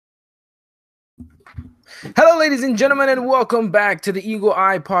Hello, ladies and gentlemen, and welcome back to the Eagle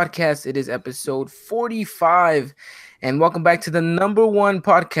Eye Podcast. It is episode 45, and welcome back to the number one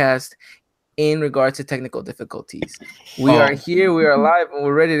podcast in regards to technical difficulties. We are here, we are live, and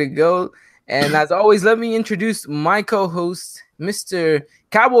we're ready to go. And as always, let me introduce my co-hosts, Mr.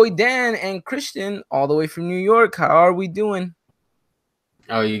 Cowboy Dan and Christian, all the way from New York. How are we doing?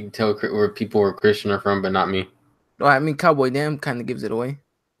 Oh, you can tell where people where Christian are from, but not me. Well, I mean, Cowboy Dan kind of gives it away.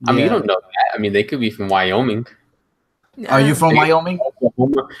 I mean, you don't know that. I mean, they could be from Wyoming. Are you from Wyoming?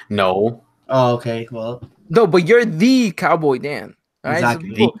 Oklahoma? No. Oh, okay. Well, no, but you're the Cowboy Dan. Right?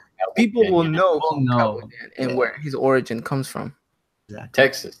 Exactly. So people will know Cowboy Dan and where his origin comes from. Exactly.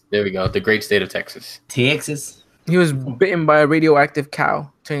 Texas. There we go. The great state of Texas. Texas. He was bitten by a radioactive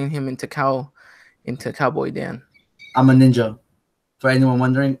cow, turning him into Cowboy Dan. I'm a ninja. For anyone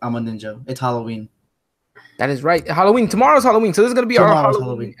wondering, I'm a ninja. It's Halloween. That is right. Halloween. Tomorrow's Halloween. So this is going to be our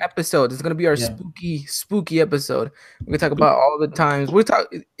Halloween episode. This is going to be our spooky episode. We're going to talk about all the times.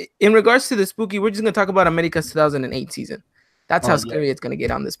 In regards to the spooky, we're just going to talk about America's 2008 season. That's how scary it's going to get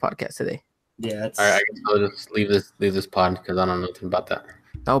on this podcast today. Yeah. All right, I guess I'll just leave this pod because I don't know anything about that.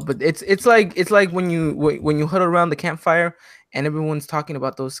 No, but it's like when you huddle around the campfire and everyone's talking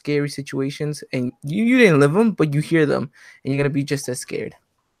about those scary situations and you didn't live them, but you hear them and you're going to be just as scared.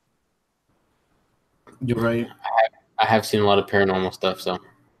 You're right. I have seen a lot of paranormal stuff, so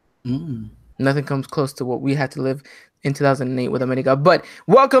nothing comes close to what we had to live in 2008 with America. But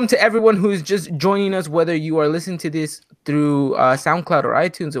welcome to everyone who's just joining us, whether you are listening to this through SoundCloud or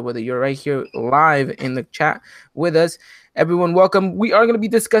iTunes, or whether you're right here live in the chat with us. Everyone, welcome. We are going to be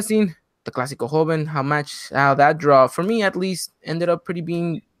discussing the Clásico Joven, how that draw, for me at least, ended up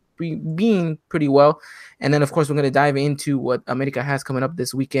being pretty well. And then, of course, we're going to dive into what America has coming up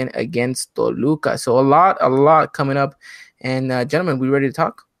this weekend against Toluca. So a lot coming up. And gentlemen, we ready to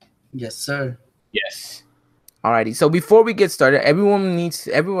talk? Yes, sir. Yes. Alrighty. So before we get started, everyone's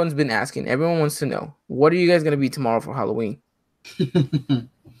been asking. Everyone wants to know, what are you guys going to be tomorrow for Halloween?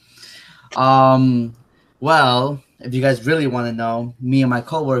 Well, if you guys really want to know, me and my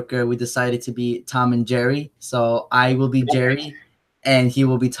coworker, we decided to be Tom and Jerry. So I will be Jerry and he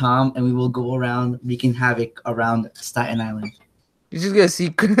will be Tom, and we will go around wreaking havoc around Staten Island. You're just going to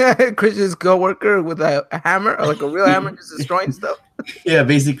see Christian's coworker with a hammer, or like a real hammer, just destroying stuff? Yeah,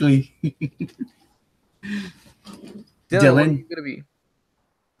 basically. Dylan, what are you going to be?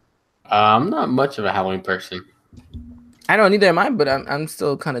 I'm not much of a Halloween person. I know, neither am I, but I'm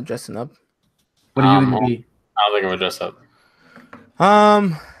still kind of dressing up. What are you going to be? I don't think I'm going to dress up. I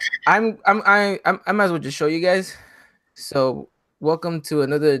might as well just show you guys. So welcome to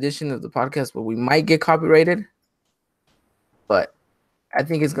another edition of the podcast where we might get copyrighted, but I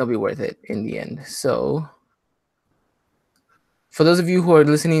think it's going to be worth it in the end. So for those of you who are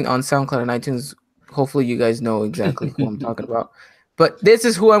listening on SoundCloud and iTunes, hopefully you guys know exactly who I'm talking about. But this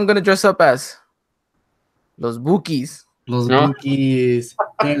is who I'm going to dress up as. Los Bookies. Los Bookies.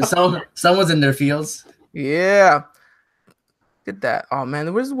 Damn, someone's in their fields. Yeah. Look at that. Oh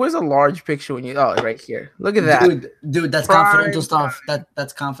man, where's a large picture when you right here. Look at that. Dude, that's confidential stuff.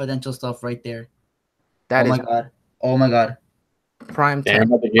 That's confidential stuff right there. That is Oh my god. Prime time.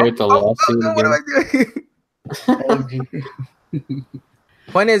 I'm about to give it the lawsuit what am I doing?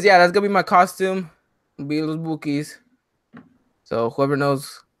 Point is, that's gonna be my costume. Be Los Bookies. So whoever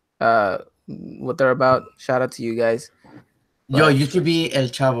knows what they're about, shout out to you guys. Yo, you should be El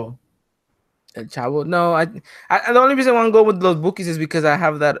Chavo. El Chavo? No, I the only reason I want to go with Los Bookies is because I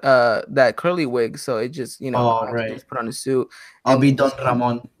have that curly wig, so it just I right. just put on a suit. I'll be Don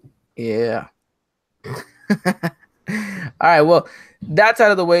Ramon. Yeah. All right, well, that's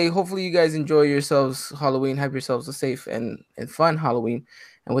out of the way. Hopefully you guys enjoy yourselves Halloween. Have yourselves a safe and fun Halloween.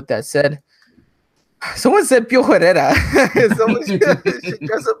 And with that said, someone said Pio Herrera. Someone should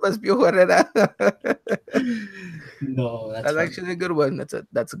dress up as Pio Herrera. No, that's actually a good one.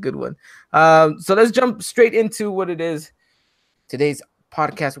 That's a good one. So let's jump straight into what it is. Today's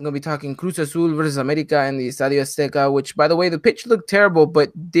podcast, we're going to be talking Cruz Azul versus America and the Estadio Azteca, which, by the way, the pitch looked terrible,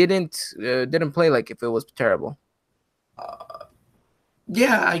 but didn't play like if it was terrible.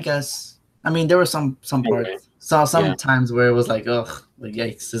 Yeah, I guess. I mean, there were some parts. Saw some times where it was like, ugh, like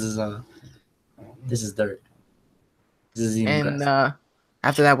yikes, this is dirt. This is even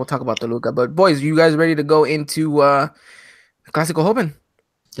after that, we'll talk about Toluca. But boys, you guys ready to go into Clásico Joven?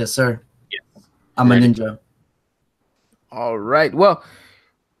 Yes, sir. Yes. I'm a ninja. All right. Well,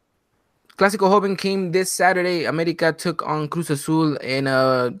 Clásico Joven came this Saturday. America took on Cruz Azul in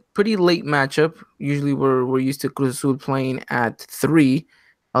a pretty late matchup. Usually we're used to Cruz Azul playing at 3,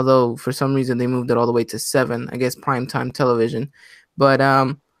 although for some reason they moved it all the way to 7. I guess primetime television. But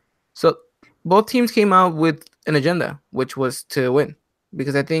so both teams came out with an agenda, which was to win.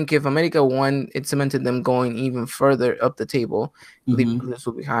 Because I think if America won, it cemented them going even further up the table, leaving Mm-hmm. Cruz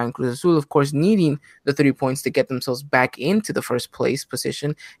Azul behind. Cruz Azul, of course, needing the 3 points to get themselves back into the first place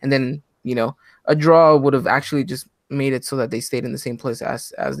position. And then, a draw would have actually just made it so that they stayed in the same place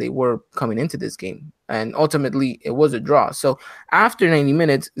as they were coming into this game. And ultimately, it was a draw. So after 90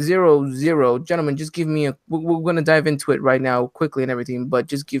 minutes, 0-0, gentlemen, just give me we're going to dive into it right now quickly and everything, but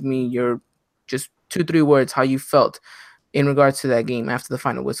just give me your just 2-3 words how you felt in regards to that game after the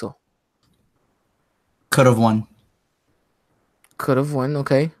final whistle. Could have won. Could have won.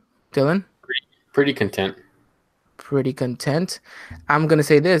 Okay. Dylan? Pretty content. Pretty content. I'm going to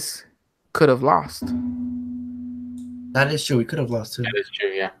say this. Could have lost. That is true. We could have lost too. That is true,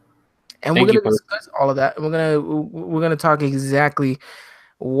 yeah. And Thank we're you going to discuss all of that. And we're gonna talk exactly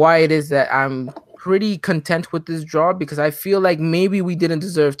why it is that I'm pretty content with this draw, because I feel like maybe we didn't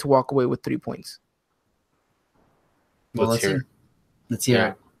deserve to walk away with 3 points. Well, let's hear. Let's hear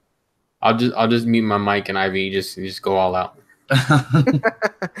it. I'll just mute my mic and Ivy just go all out. And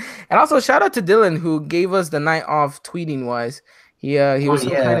also shout out to Dylan, who gave us the night off tweeting wise. He was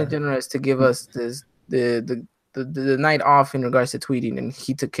so kind of generous to give us this the night off in regards to tweeting, and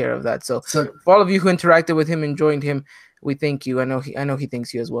he took care of that. So for all of you who interacted with him and joined him, we thank you. I know he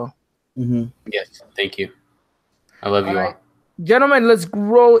thanks you as well. Mm-hmm. Yes, thank you. I love you all. Gentlemen, let's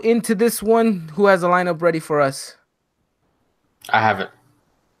roll into this one. Who has a lineup ready for us? I have it.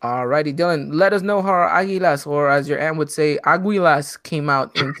 Alrighty, Dylan, let us know how our Águilas, or as your aunt would say, Aguilas, came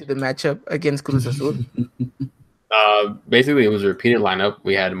out into the matchup against Cruz Azul. Basically, it was a repeated lineup.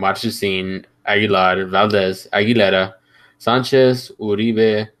 We had Marchesín, Aguilar, Valdez, Aguilera, Sanchez,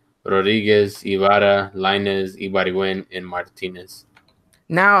 Uribe, Rodriguez, Ibarra, Lainez, Ibarigüen, and Martinez.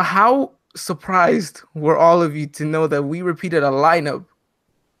 Now, how surprised were all of you to know that we repeated a lineup?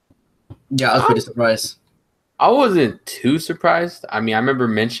 Yeah, I was pretty surprised. I wasn't too surprised. I mean, I remember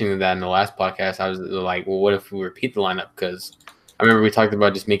mentioning that in the last podcast. I was like, well, what if we repeat the lineup? Because I remember we talked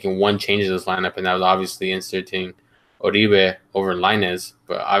about just making one change to this lineup, and that was obviously inserting Uribe over Lainez,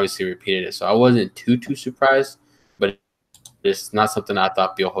 but obviously repeated it. So I wasn't too surprised, but it's not something I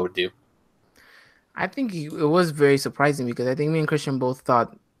thought Piojo would do. I think it was very surprising, because I think me and Christian both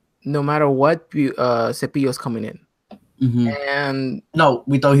thought no matter what, Cepillo's coming in. Mm-hmm. And no,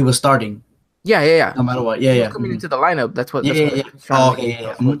 we thought he was starting. Yeah. No matter what, he was coming into the lineup. That's what. That's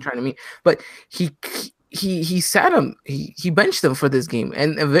what trying to mean. But he sat him. He benched him for this game,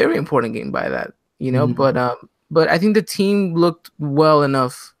 and a very important game by that. Mm-hmm. But I think the team looked well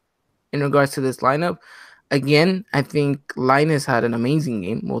enough in regards to this lineup. Again, I think Linus had an amazing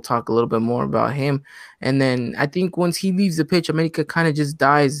game. We'll talk a little bit more about him. And then I think once he leaves the pitch, America kind of just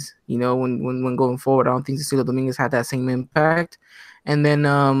dies, when going forward. I don't think Cecilio Dominguez had that same impact. And then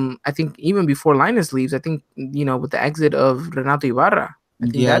I think even before Linus leaves, I think, with the exit of Renato Ibarra, I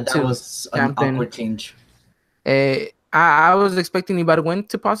think that was an awkward change. I was expecting Ibargüen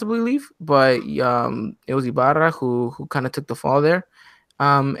to possibly leave, but it was Ibarra who kind of took the fall there.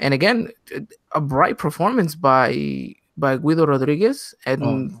 And again, a bright performance by Guido Rodriguez,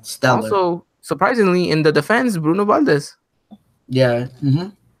 and also surprisingly in the defense, Bruno Valdez. Yeah,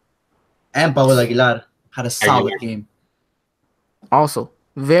 and Pablo Aguilar had a solid game. Also,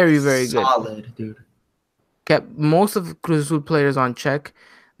 very, very good. Solid, dude. Kept most of Cruz Azul players on check.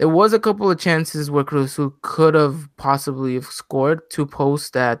 There was a couple of chances where Cruz Azul could have possibly scored 2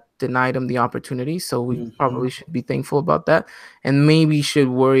 posts that denied him the opportunity. So we probably should be thankful about that, and maybe should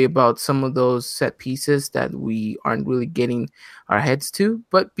worry about some of those set pieces that we aren't really getting our heads to.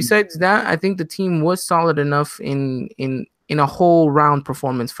 But besides that, I think the team was solid enough in a whole round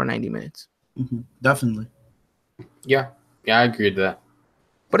performance for 90 minutes. Definitely. Yeah, I agree with that.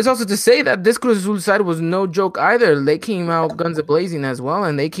 But it's also to say that this Cruz Azul side was no joke either. They came out guns a-blazing as well,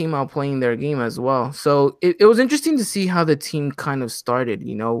 and they came out playing their game as well. So it was interesting to see how the team kind of started.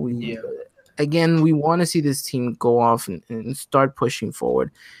 Again, we want to see this team go off and start pushing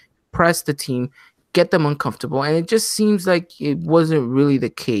forward, press the team, get them uncomfortable, and it just seems like it wasn't really the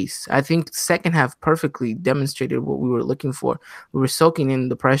case. I think second half perfectly demonstrated what we were looking for. We were soaking in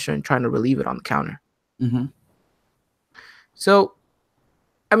the pressure and trying to relieve it on the counter. So,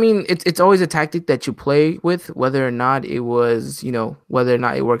 I mean, it's always a tactic that you play with, whether or not it was, whether or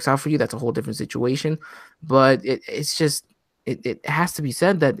not it works out for you. That's a whole different situation. But it's just, it has to be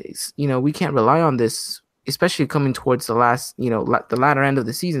said that, we can't rely on this, especially coming towards the last, the latter end of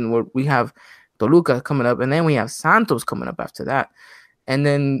the season, where we have Toluca coming up, and then we have Santos coming up after that. And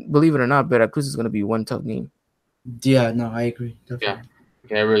then, believe it or not, Veracruz is going to be one tough game. Yeah, no, I agree. Definitely.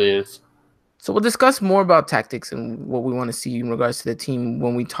 Yeah, it really is. So we'll discuss more about tactics and what we want to see in regards to the team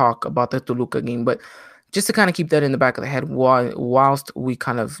when we talk about the Toluca game. But just to kind of keep that in the back of the head whilst we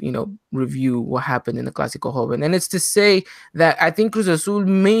kind of, review what happened in the Clásico Joven. And it's to say that I think Cruz Azul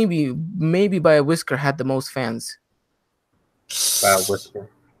maybe by a whisker had the most fans. By a whisker.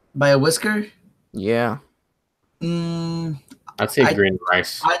 By a whisker? Yeah. I'd say green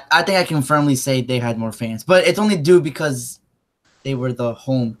rice. I think I can firmly say they had more fans, but it's only due because they were the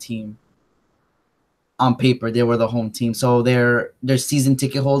home team. On paper, they were the home team, so their season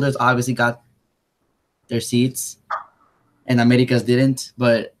ticket holders obviously got their seats, and America's didn't.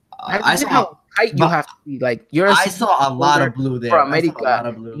 But I saw how tight you have to be. Like I saw a lot of blue there. For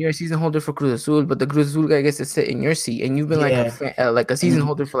America, you're a season holder for Cruz Azul, but the Cruz Azul guy gets to sit in your seat, and you've been like a season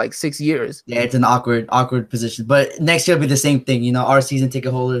holder for like 6 years. Yeah, it's an awkward position. But next year will be the same thing. You know, our season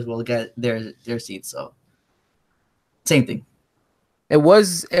ticket holders will get their seats. So same thing. It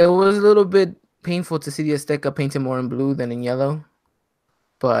was a little bit painful to see the Azteca painted more in blue than in yellow,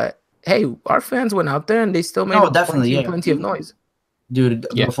 but hey, our fans went out there and they still made plenty of noise. Dude,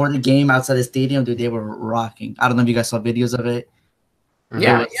 before the game outside the stadium, dude, they were rocking. I don't know if you guys saw videos of it.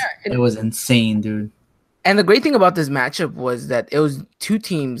 Yeah, it was insane, dude. And the great thing about this matchup was that it was two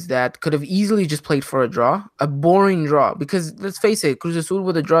teams that could have easily just played for a boring draw. Because let's face it, Cruz Azul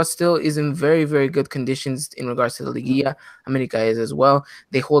with a draw still is in very, very good conditions in regards to the Liga. America is as well.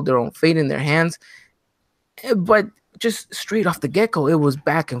 They hold their own fate in their hands. But just straight off the get-go, it was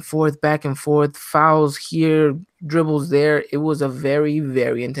back and forth, fouls here, dribbles there. It was a very,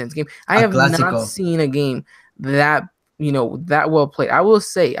 very intense game. I have not seen a game that well played. I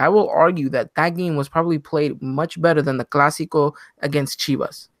will argue that game was probably played much better than the Clásico against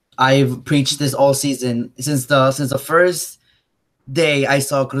Chivas. I've preached this all season since the first day I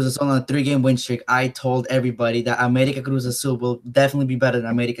saw Cruz Azul on a 3-game win streak. I told everybody that America Cruz Azul will definitely be better than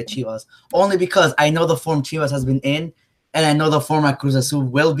America Chivas, only because I know the form Chivas has been in, and I know the form that Cruz Azul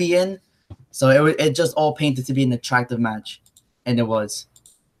will be in. So it just all painted to be an attractive match, and it was.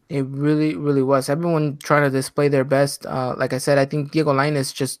 It really, really was. Everyone trying to display their best. Like I said, I think Diego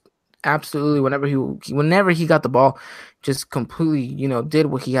Lainez just absolutely, whenever he got the ball, just completely, did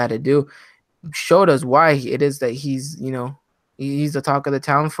what he had to do. Showed us why it is that he's the talk of the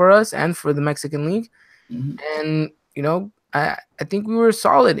town for us and for the Mexican League. Mm-hmm. And, I think we were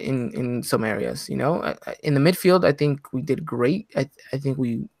solid in some areas. In the midfield, I think we did great. I think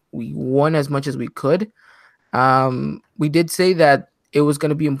we won as much as we could. We did say that it was going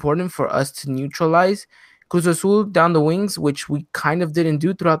to be important for us to neutralize Cruz Azul down the wings, which we kind of didn't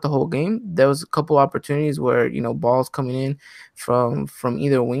do throughout the whole game. There was a couple opportunities where, balls coming in from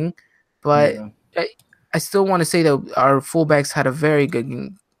either wing. But I still want to say that our fullbacks had a very good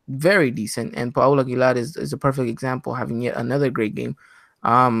game, very decent. And Paul Aguilar is a perfect example, having yet another great game.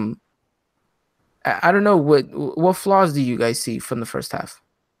 I don't know, what flaws do you guys see from the first half?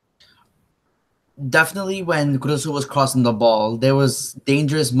 Definitely when Cruz Azul was crossing the ball, there was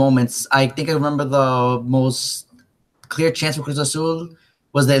dangerous moments. I think I remember the most clear chance for Cruz Azul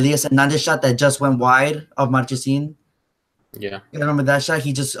was the Elias Hernandez shot that just went wide of Marchesín. Yeah. I remember that shot.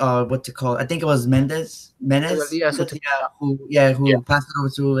 He just I think it was Menez. Who passed it over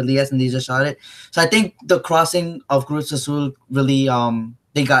to Elias and he just shot it. So I think the crossing of Cruz Azul really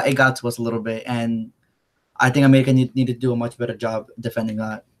it got to us a little bit, and I think America needed to do a much better job defending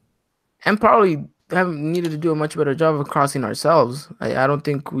that. And probably needed to do a much better job of crossing ourselves. I don't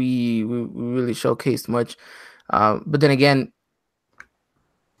think we really showcased much. But then again,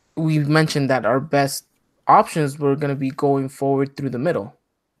 we mentioned that our best options were going to be going forward through the middle,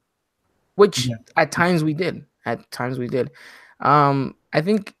 which at times we did. I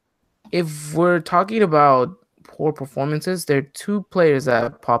think if we're talking about poor performances, there are two players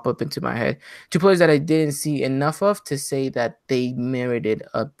that pop up into my head. Two players that I didn't see enough of to say that they merited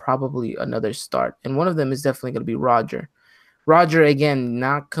probably another start. And one of them is definitely going to be Roger. Roger, again,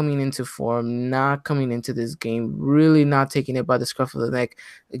 not coming into form, not coming into this game, really not taking it by the scruff of the neck.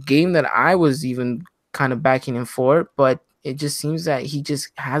 A game that I was even kind of backing him for, but it just seems that he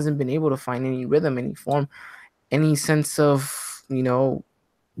just hasn't been able to find any rhythm, any form, any sense of,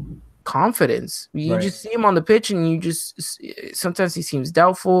 confidence. You just see him on the pitch, and sometimes he seems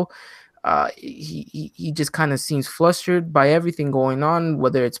doubtful. He just kind of seems flustered by everything going on,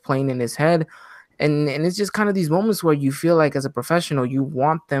 whether it's playing in his head, and it's just kind of these moments where you feel like as a professional you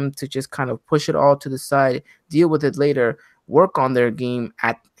want them to just kind of push it all to the side, deal with it later, work on their game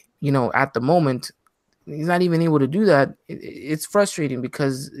at the moment. He's not even able to do that. It's frustrating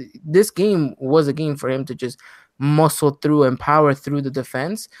because this game was a game for him to just muscle through and power through the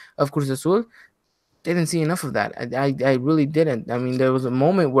defense of Cruz Azul. didn't see enough of that. I really didn't. I mean, there was a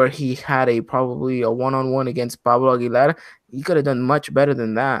moment where he had probably a one-on-one against Pablo Aguilar. He could have done much better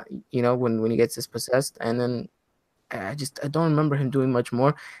than that, when he gets dispossessed. And then I don't remember him doing much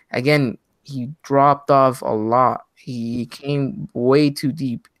more. Again, he dropped off a lot. He came way too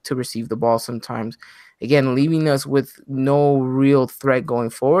deep to receive the ball sometimes. Again, leaving us with no real threat going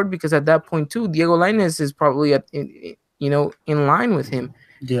forward, because at that point too, Diego Lainez is probably in line with him.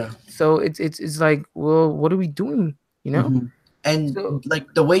 Yeah. So it's like, well, what are we doing? Mm-hmm. And So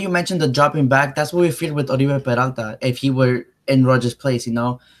like the way you mentioned the dropping back, that's what we feel with Oribe Peralta if he were in Roger's place,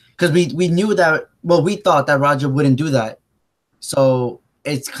 because we knew that. Well, we thought that Roger wouldn't do that, so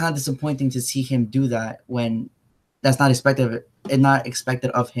it's kind of disappointing to see him do that when that's not expected and not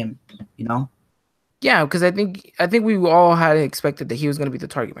expected of him, yeah, because I think we all had expected that he was going to be the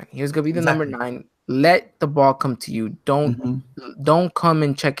target man. He was going to be the number Exactly. 9. Let the ball come to you. Don't Mm-hmm. don't come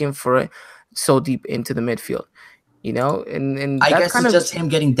and check in for it so deep into the midfield. And I that's guess kind it's of just him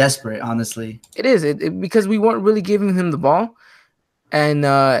getting desperate, honestly. it is because we weren't really giving him the ball, and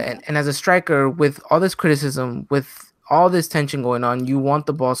as a striker with all this criticism, with all this tension going on, you want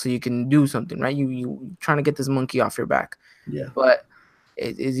the ball so you can do something, right? You trying to get this monkey off your back, Yeah. but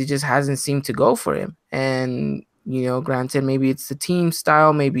it just hasn't seemed to go for him. And granted, maybe it's the team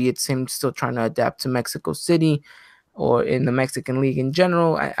style, maybe it's him still trying to adapt to Mexico City or in the Mexican League in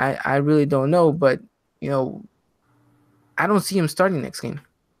general. I really don't know, but I don't see him starting next game.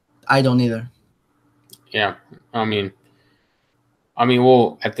 I don't either. Yeah,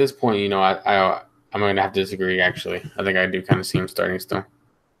 well, at this point, I'm gonna have to disagree. Actually, I think I do kind of see him starting still.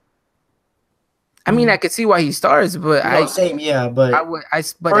 I mean, I could see why he starts, but No, same, yeah, I but would,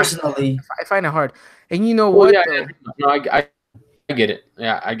 but personally, I find it hard. And you know Well, what yeah, though? no, I get it.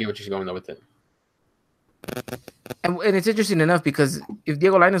 Yeah, I get what you're going with it. And it's interesting enough because if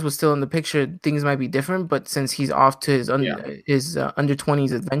Diego Lainez was still in the picture, things might be different. But since he's off to his under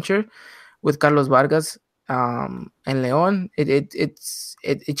 20s adventure with Carlos Vargas and Leon, it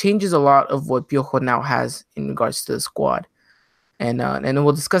changes a lot of what Piojo now has in regards to the squad. And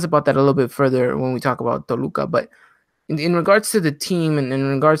we'll discuss about that a little bit further when we talk about Toluca. But in regards to the team and in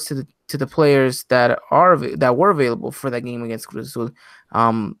regards to the players that were available for that game against Cruz Azul,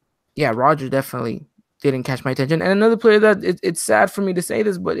 yeah, Roger definitely didn't catch my attention. And another player that it's sad for me to say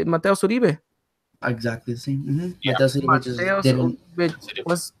this, but Mateus Uribe. exactly the same. Mm-hmm. Yeah. Mateus Uribe just Mateus didn't. Uribe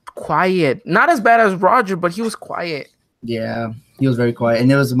was quiet, not as bad as Roger, but he was quiet. Yeah, he was very quiet,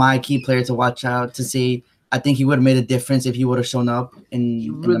 and it was my key player to watch out to see. I think he would have made a difference if he would have shown up He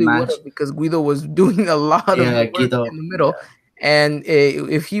in the really would match. have, because Guido was doing a lot of Yeah, the work Guido. in the middle. Yeah. And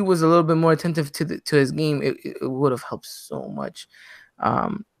if he was a little bit more attentive to his game, it would have helped so much.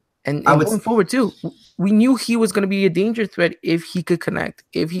 And I would. going forward too, we knew he was going to be a danger threat if he could connect,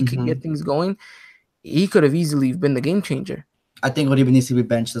 if he could get things going. He could have easily been the game changer. I think Uribe needs to be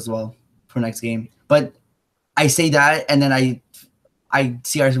benched as well for next game. But I say that, and then I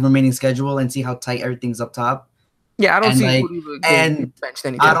see our remaining schedule and see how tight everything's up top. Yeah, I don't And see like, Uribe and getting benched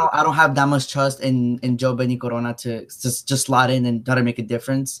anytime. I don't have that much trust in Joe Benny Corona to just slot in and try to make a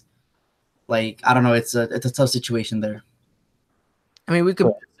difference. Like, I don't know, it's a tough situation there. I mean,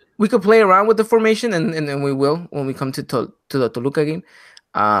 we could play around with the formation, and we will when we come to the Toluca game.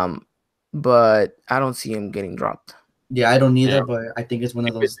 But I don't see him getting dropped. Yeah, I don't either, Yeah. but I think it's one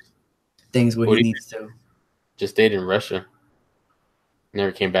of those things where he needs to. Just stayed in Russia.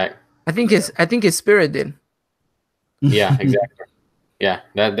 Never came back. I think his spirit did. Yeah, exactly. Yeah,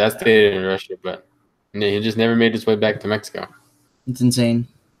 that stayed in Russia, but he just never made his way back to Mexico. It's insane,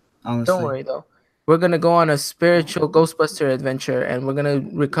 honestly. Don't worry though. We're gonna go on a spiritual Ghostbuster adventure, and we're gonna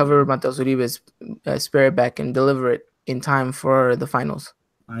recover Mateus Uribe's spirit back and deliver it in time for the finals.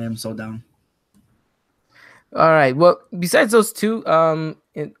 I am so down. All right. Well, besides those two,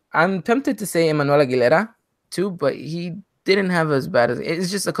 I'm tempted to say Emmanuel Aguilera too, but he didn't have as bad as it's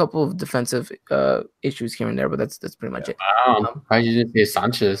just a couple of defensive issues here and there, but that's pretty much it. Wow. Why did you just say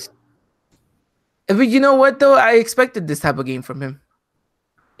Sanchez? But you know what though? I expected this type of game from him.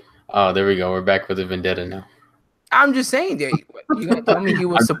 Oh, there we go. We're back with the vendetta now. I'm just saying, you gonna tell me he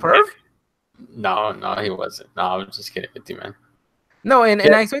was superb? No, he wasn't. No, I was just kidding with you, man. No, and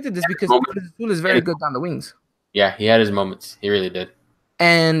I expected this because Cruz Azul is very good down the wings. Yeah, he had his moments. He really did.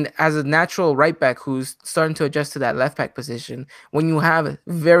 And as a natural right back who's starting to adjust to that left back position, when you have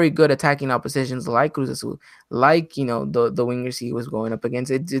very good attacking oppositions like Cruz Azul, like the wingers he was going up against,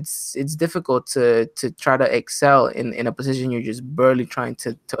 it's difficult to try to excel in a position you're just barely trying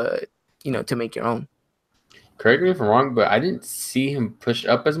to make your own. Correct me if I'm wrong, but I didn't see him push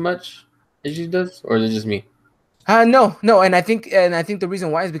up as much as he does, or is it just me? No, and I think the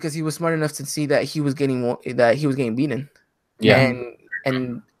reason why is because he was smart enough to see that he was getting beaten, Yeah,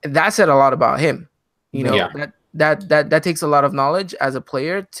 and that said a lot about him. You know yeah, that takes a lot of knowledge as a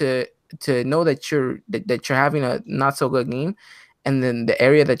player to know that you're having a not so good game, and then the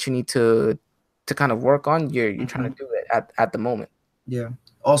area that you need to kind of work on, you're trying Mhm. to do it at the moment. Yeah.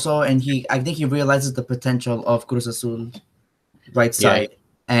 Also, and I think he realizes the potential of Cruz Azul right yeah. side,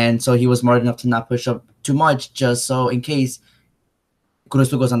 and so he was smart enough to not push up too much, just so in case Cruz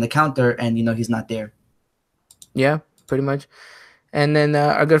Azul goes on the counter and he's not there. Yeah, pretty much. And then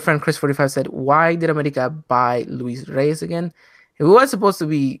our good friend Chris45 said, "Why did America buy Luis Reyes again? He was supposed to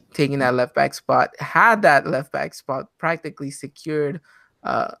be taking that left back spot, had that left back spot practically secured,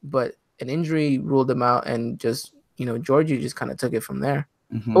 but an injury ruled him out, and just Georgie just kind of took it from there,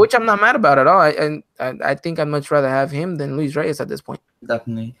 Hmm. which I'm not mad about at all. I think I'd much rather have him than Luis Reyes at this point.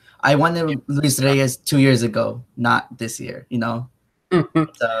 Definitely. I wanted Luis Reyes 2 years ago, not this year.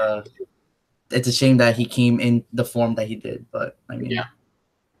 It's a it's a shame that he came in the form that he did, but I mean, Yeah.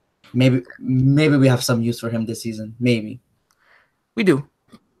 maybe we have some use for him this season. Maybe. We do,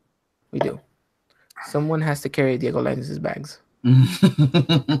 we do. Someone has to carry Diego Lainez's bags.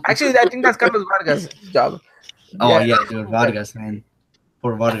 Actually, I think that's Carlos Vargas' job. Oh Yeah. yeah, dude, Vargas, man.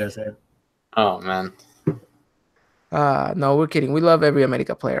 Poor Vargas, eh? Oh man. No, we're kidding. We love every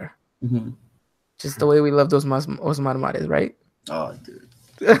America player. Mhm. Just the way we love those Osmar Mares, right? Oh, dude.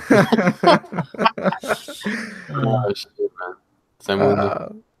 Oh shit, man.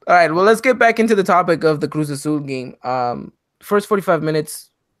 Segundo. All right, well, let's get back into the topic of the Cruz Azul game. First 45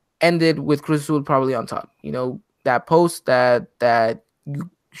 minutes ended with Cruz Azul probably on top. That post that you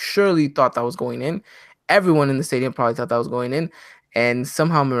surely thought that was going in. Everyone in the stadium probably thought that was going in, and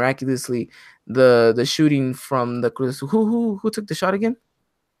somehow miraculously, the shooting from the Cruz Azul. Who took the shot again?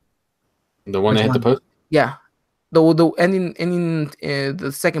 The one Which that hit the one? post? Yeah, the ending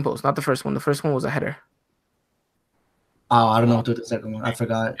the second post, not the first one. The first one was a header. Oh, I don't know who took the second one. I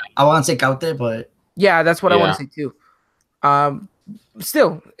forgot. I want to say Caute, but Yeah, that's what I want Yeah. to say too. Um,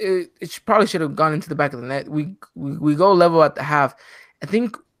 Still, probably should have gone into the back of the net. We go level at the half. I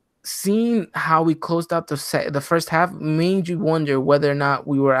think seeing how we closed out the first half made you wonder whether or not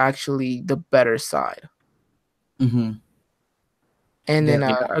we were actually the better side. mhm. And Yeah,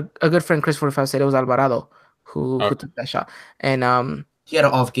 then a good friend Chris45 said it was Alvarado who Okay. took that shot. And he had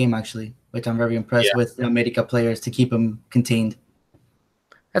an off game actually, which I'm very impressed Yeah. with the America players to keep him contained.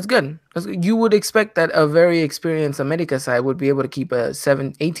 that's good. You would expect that a very experienced America side would be able to keep a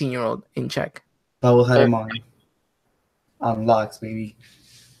 18-year-old in check. But we'll had Hey. him on locks, baby.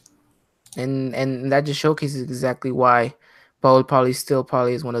 And that just showcases exactly why Paul Pauly still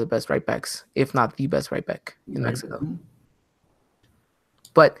probably is one of the best right backs, if not the best right back in Mexico.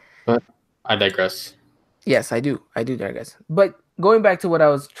 But I digress. yes, I do there, guys. But going back to what I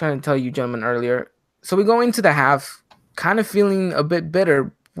was trying to tell you, gentlemen, earlier. So we go into the half kind of feeling a bit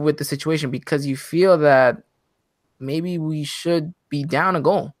bitter with the situation because you feel that maybe we should be down a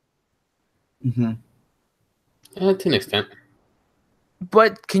goal. Mm-hmm. Yeah, to an extent.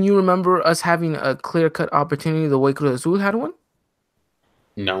 But can you remember us having a clear-cut opportunity the way Cruz Azul had one?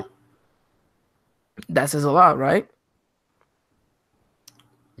 No. That says a lot, right?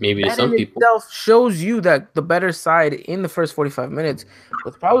 Maybe to That some in people. itself shows you that the better side in the first 45 minutes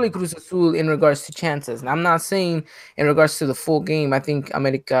was probably Cruz Azul in regards to chances. And I'm not saying in regards to the full game. I think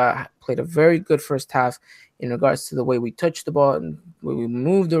America played a very good first half in regards to the way we touched the ball and the way we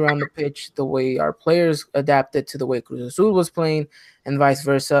moved around the pitch, the way our players adapted to the way Cruz Azul was playing, and vice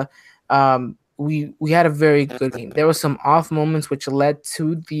versa. We had a very good game. There were some off moments which led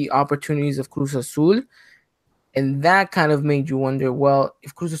to the opportunities of Cruz Azul. And that kind of made you wonder, well,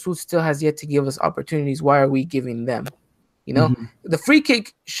 if Cruz Azul still has yet to give us opportunities, why are we giving them? Mm-hmm. The free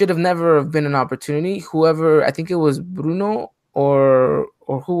kick should have never have been an opportunity. Whoever, I think it was Bruno or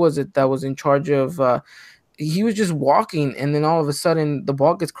who was it that was in charge of, he was just walking and then all of a sudden the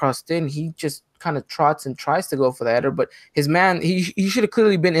ball gets crossed in. He just kind of trots and tries to go for the header, but his man, he should have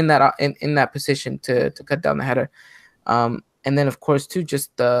clearly been in that position to cut down the header. And then of course too,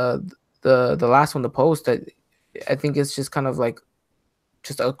 just the last one, the post, that I think it's just kind of like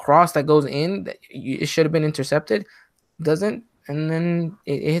just a cross that goes in. It should have been intercepted, doesn't, and then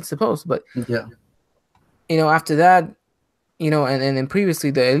it hits the post. But Yeah. after that, and then previously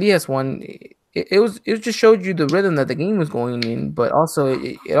the Elias one, it just showed you the rhythm that the game was going in, but also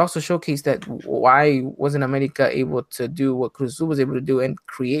it also showcased that why wasn't America able to do what Cruz Azul was able to do and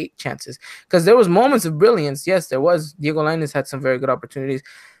create chances? Because there was moments of brilliance. Yes, there was. Diego Lainez had some very good opportunities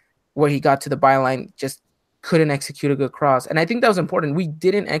where he got to the byline, just couldn't execute a good cross. And I think that was important. We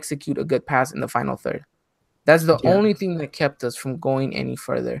didn't execute a good pass in the final third. That's the Yeah. only thing that kept us from going any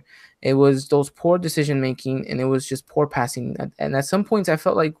further. It was those poor decision making, and it was just poor passing. And at some points, I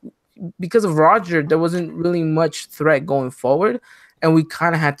felt like because of Roger, there wasn't really much threat going forward, and we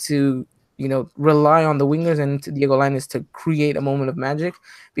kind of had to, rely on the wingers and to Diego Lainez to create a moment of magic,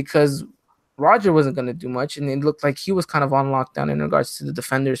 because Roger wasn't going to do much, and it looked like he was kind of on lockdown in regards to the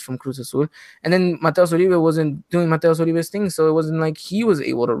defenders from Cruz Azul. And then Mateus Uribe wasn't doing Mateus Uribe's thing, so it wasn't like he was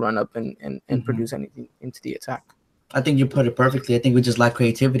able to run up and Hmm. produce anything into the attack. I think you put it perfectly. I think we just lack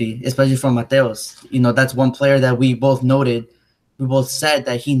creativity, especially from Mateos. That's one player that we both noted. We both said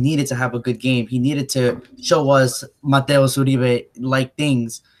that he needed to have a good game. He needed to show us Mateos Uribe like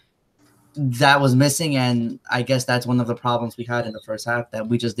things that was missing, and I guess that's one of the problems we had in the first half, that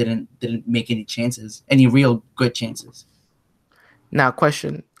we just didn't make any chances, any real good chances. Now,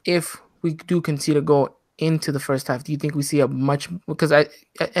 question: if we do concede a goal into the first half, do you think we see a much? Because I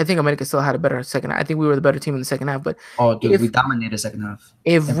think America still had a better second half. I think we were the better team in the second half. But Oh, dude, we if dominated second half.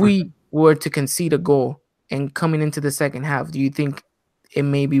 if And for we were to concede a goal and coming into the second half, do you think it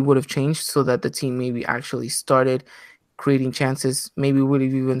maybe would have changed so that the team maybe actually started creating chances? Maybe would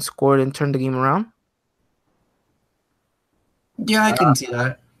have even scored and turned the game around? yeah, I can see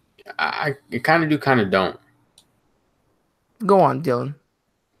that. I kind of do, kind of don't. Go on, Dylan.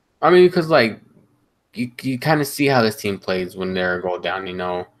 I mean, because like you kind of see how this team plays when they're a goal down.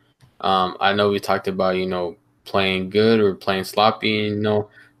 I know we talked about playing good or playing sloppy.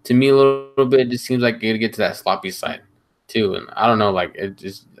 To me a little bit, it just seems like it get to that sloppy side too. And I don't know, like it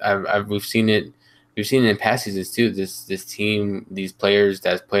just we've seen it in past seasons too. This team, these players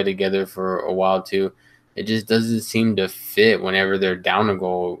that's played together for a while too, it just doesn't seem to fit whenever they're down a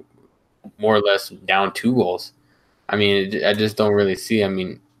goal, more or less down 2 goals. I mean, I just don't really see. I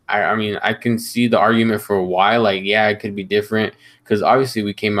mean, I can see the argument for why. Like, yeah, it could be different because obviously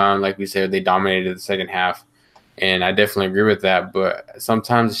we came out and, like we said, they dominated the second half, and I definitely agree with that. But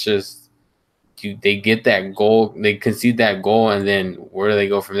sometimes it's just they get that goal, they concede that goal, and then where do they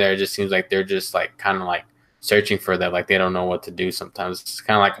go from there? It just seems like they're just like kind of like searching for that, like they don't know what to do. Sometimes it's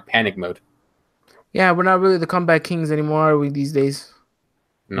kind of like a panic mode. Yeah, we're not really the comeback kings anymore, are we, these days?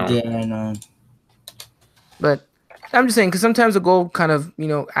 No, Yeah, I know. But I'm just saying, because sometimes a goal kind of,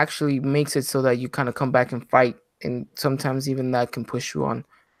 actually makes it so that you kind of come back and fight. And sometimes even that can push you on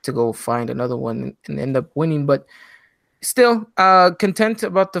to go find another one and end up winning. But still, content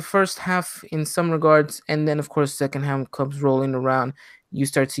about the first half in some regards. And then, of course, second half comes rolling around. You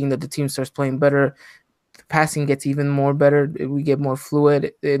start seeing that the team starts playing better. The passing gets even more better. We get more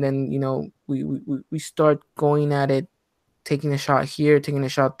fluid. And then, we start going at it, taking a shot here, taking a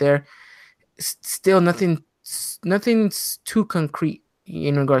shot there. Still nothing's too concrete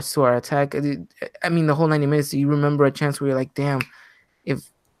in regards to our attack. I mean, the whole 90 minutes, you remember a chance where you're like, damn, if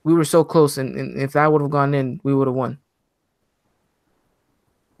we were so close and if that would have gone in, we would have won.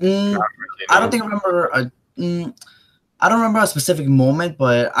 Mm, really, I no. don't think I remember I don't remember a specific moment,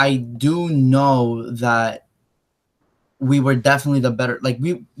 but I do know that we were definitely the better. Like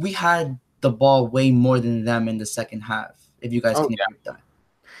we had the ball way more than them in the second half. If you guys Oh can yeah, agree with that,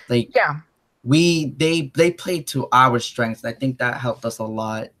 like Yeah, they played to our strengths. And I think that helped us a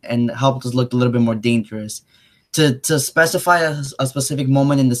lot and helped us look a little bit more dangerous. To specify a specific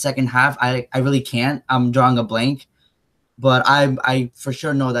moment in the second half, I really can't. I'm drawing a blank, but I for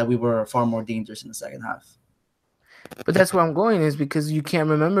sure know that we were far more dangerous in the second half. but that's where I'm going is because you can't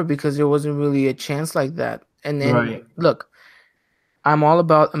remember because there wasn't really a chance like that. And then Right. look, I'm all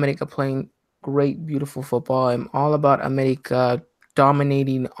about America playing great, beautiful football. I'm all about America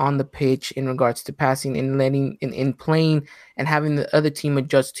dominating on the pitch in regards to passing and letting in playing and having the other team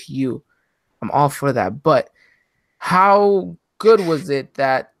adjust to you. I'm all for that. But how good was it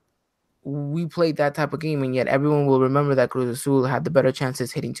that we played that type of game and yet everyone will remember that Cruz Azul had the better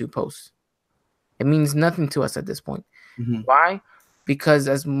chances hitting 2 posts? It means nothing to us at this point. Mm-hmm. Why? Because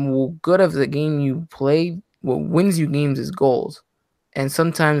as good of the game you play, what wins you games is goals. And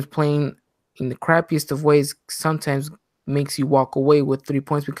sometimes playing in the crappiest of ways sometimes makes you walk away with 3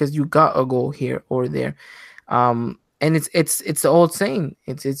 points because you got a goal here or there. And it's the old saying.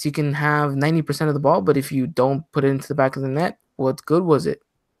 It's you can have 90% of the ball, but if you don't put it into the back of the net, what good was it?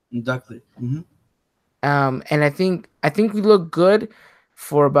 Exactly. Mm-hmm. And I think we look good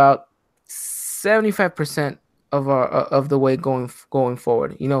for about 75% of the way going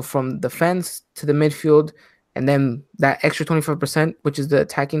forward. From the fence to the midfield, and then that extra 25%, which is the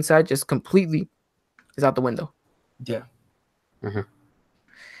attacking side, just completely is out the window. Yeah. Mhm.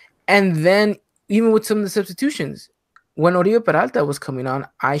 And then even with some of the substitutions, when Oribe Peralta was coming on,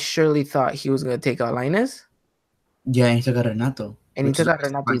 I surely thought he was going to take out Lainez, Yeah, and he took out Renato, and he which took is out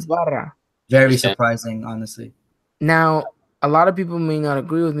Renato Ibarra. Very 100%. surprising, honestly. Now, a lot of people may not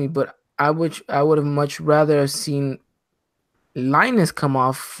agree with me, but I would have much rather have seen Linus come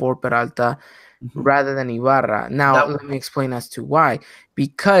off for Peralta Mhm. rather than Ibarra. Now, That let me explain as to why.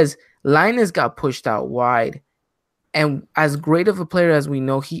 Because Linus got pushed out wide, and as great of a player as we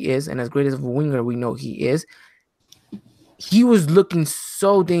know he is, and as great of a winger we know he is, he was looking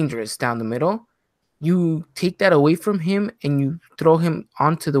so dangerous down the middle. You take that away from him and you throw him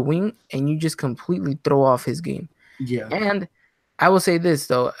onto the wing, and you just completely throw off his game. yeah. And I will say this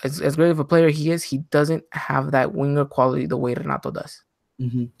though, as great of a player he is, he doesn't have that winger quality the way Renato does.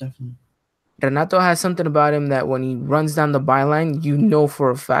 Definitely. Renato has something about him that when he runs down the byline, you know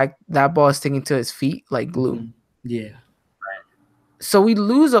for a fact that ball is sticking to his feet like glue. Yeah. So we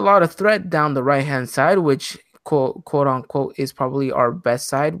lose a lot of threat down the right hand side, which quote unquote is probably our best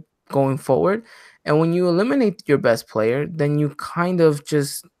side going forward. And when you eliminate your best player, then you kind of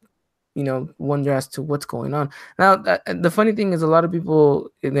just wonder as to what's going on. Now, the funny thing is, a lot of people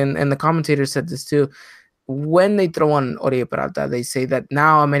and the commentators said this too. When they throw on Oribe Peralta, they say that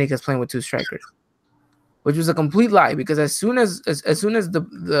now America is playing with two strikers, which was a complete lie because as soon as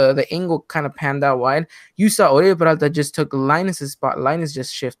the angle kind of panned out wide, you saw Oribe Peralta just took Linus's spot. Linus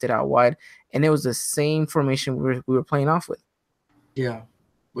just shifted out wide, and it was the same formation we were playing off with. Yeah.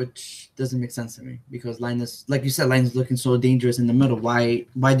 Which doesn't make sense to me because Linus, like you said, Linus looking so dangerous in the middle. Why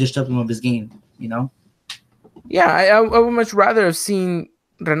disturb him of his game? You know? Yeah, I would much rather have seen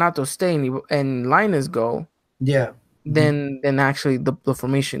Renato stay and Linus go Yeah. than actually the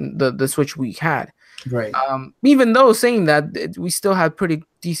formation, the switch we had. Right. Even though saying that we still had pretty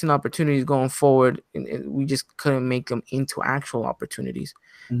decent opportunities going forward, and we just couldn't make them into actual opportunities.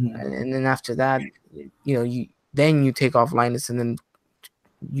 And then after that, you take off Linus, and then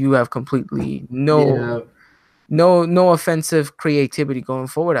you have completely Yeah. no offensive creativity going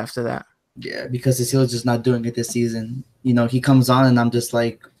forward after that. Yeah, because Cecilio's just not doing it this season. You know, he comes on and I'm just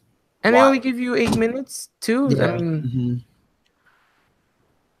like, And they why? only give you 8 minutes too. I Yeah. mean,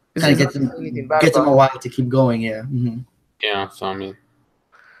 Kind of it's not saying anything bad gets him about a him. while to keep going. Yeah. Yeah, so I mean,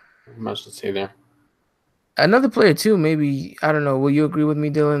 not much to say there. Another player too, maybe I don't know. Will you agree with me,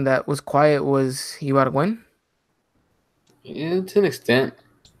 Dylan? That was quiet was Ibargüen. Yeah, to an extent,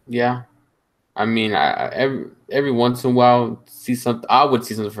 yeah. I mean, every once in a while see something. I would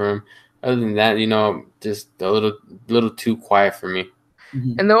see something from him. Other than that, just a little too quiet for me.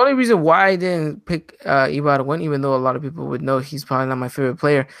 And the only reason why I didn't pick Ibargüen, even though a lot of people would know he's probably not my favorite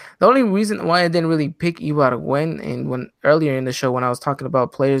player, the only reason why I didn't really pick Ibargüen, and when earlier in the show when I was talking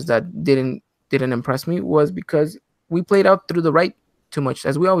about players that didn't impress me, was because we played out through the right too much,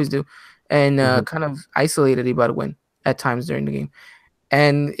 as we always do, and kind of isolated Ibargüen at times during the game.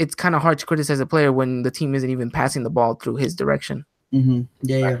 And it's kind of hard to criticize a player when the team isn't even passing the ball through his direction.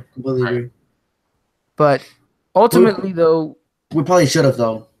 Yeah, completely agree. But ultimately, though, we probably should have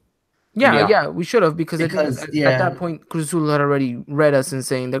though. Yeah, we should have because I think yeah. at that point Cruz Azul had already read us and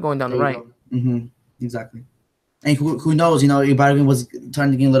saying they're going down the right. Exactly. And who knows? You know, Ibargüen was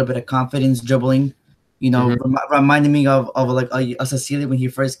trying to gain a little bit of confidence, dribbling. You know, reminding me of like a Cecilia when he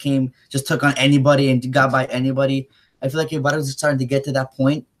first came, just took on anybody and got by anybody. I feel like Ibargüen is starting to get to that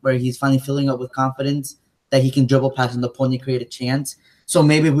point where he's finally filling up with confidence that he can dribble past an opponent and create a chance. So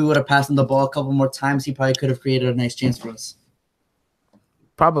maybe if we would have passed him the ball a couple more times, he probably could have created a nice chance for us.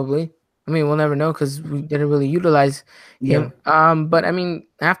 Probably. I mean, we'll never know because we didn't really utilize him. Yeah. But I mean,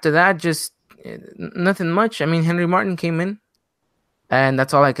 after that, just nothing much. I mean, Henry Martin came in, and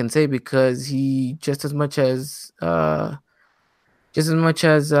that's all I can say because he just as much as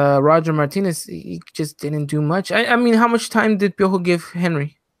Roger Martinez, he just didn't do much. I mean, how much time did Piojo give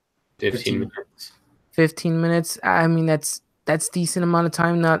Henry? 15 minutes. 15 minutes. I mean, that's decent amount of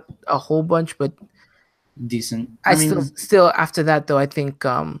time, not a whole bunch, but decent. I mean, still after that though, I think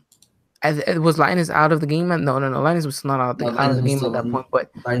was Linus out of the game? No. Linus was not out of the game at that point. But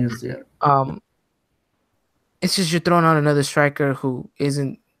Linus, yeah. It's just you're throwing out another striker who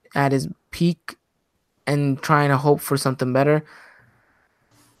isn't at his peak and trying to hope for something better.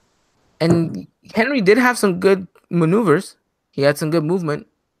 And Henry did have some good maneuvers. He had some good movement,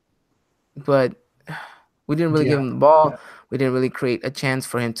 but we didn't really give him the ball. Yeah. We didn't really create a chance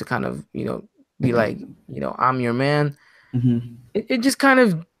for him to kind of, be like, I'm your man. It just kind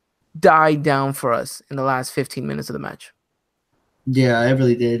of died down for us in the last 15 minutes of the match. Yeah, I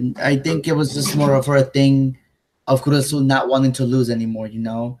really did. I think it was just more of a thing of Cruz Azul not wanting to lose anymore, for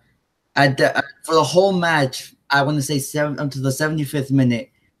the whole match, I want to say until the 75th minute,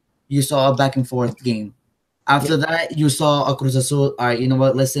 you saw a back and forth game. After that, you saw a Cruz Azul, all right, you know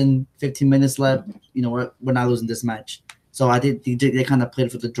what, listen, 15 minutes left, we're not losing this match. So I think they kind of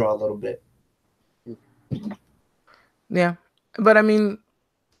played for the draw a little bit. Yeah, but I mean,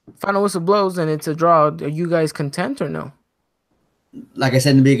 final whistle blows and it's a draw. Are you guys content or no? Like I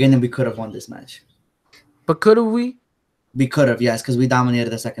said in the beginning, we could have won this match. But could we? We could have, yes, because we dominated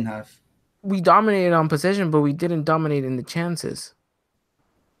the second half. We dominated on possession, but we didn't dominate in the chances.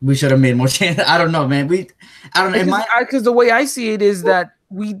 We should have made more chances. I don't know, man. I don't know. Because the way I see it is that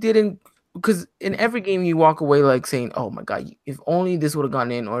we didn't. Because in every game you walk away like saying, "Oh my god, if only this would have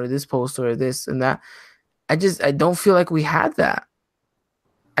gone in, or this post, or this and that." I don't feel like we had that.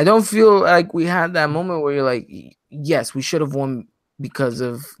 I don't feel like we had that moment where you're like, yes, we should have won because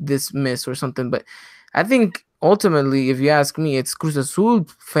of this miss or something. But I think ultimately, if you ask me, it's Cruz Azul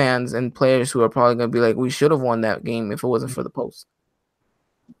fans and players who are probably going to be like, we should have won that game if it wasn't for the post.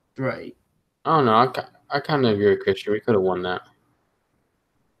 Right. I don't know. I kind of agree with Christian. We could have won that.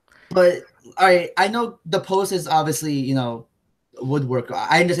 But all right, I know the post is obviously, woodwork.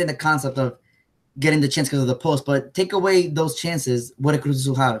 I understand the concept of getting the chance because of the post, but take away those chances, what did Cruz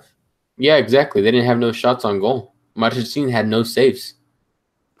Azul have? Yeah, exactly. They didn't have no shots on goal. Marchesín had no saves.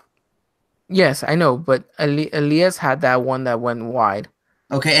 Yes, I know, but Elias had that one that went wide.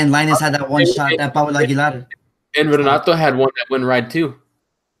 Okay, and Linus had that one shot, that Pablo Aguilar. And Renato had one that went right too.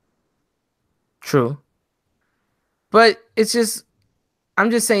 True. But it's just, I'm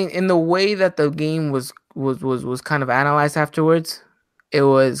just saying, in the way that the game was kind of analyzed afterwards, it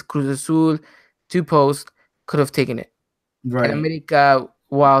was Cruz Azul, 2 posts, could have taken it. Right. And America,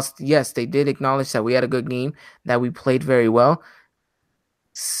 whilst, yes, they did acknowledge that we had a good game, that we played very well,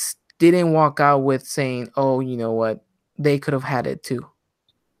 didn't walk out with saying, oh, you know what, they could have had it too.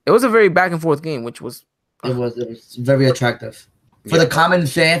 It was a very back and forth game, which was... It was very attractive. For the common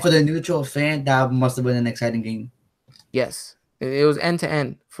fan, for the neutral fan, that must have been an exciting game. Yes. It was end to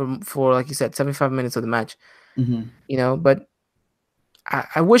end for like you said, 75 minutes of the match. Mm-hmm. But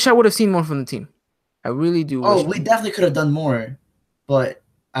I wish I would have seen more from the team. I really do. Oh, we definitely could have done more. But,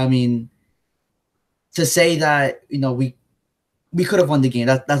 I mean, to say that, we could have won the game.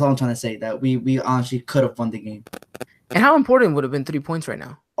 That's all I'm trying to say. That we honestly could have won the game. And how important would have been 3 points right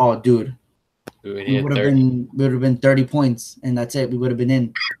now? Oh, dude. We would have been 30 points, and that's it. We would have been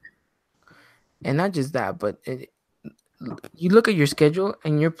in. And not just that, but you look at your schedule,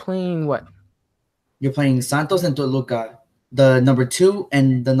 and you're playing what? You're playing Santos and Toluca, the number 2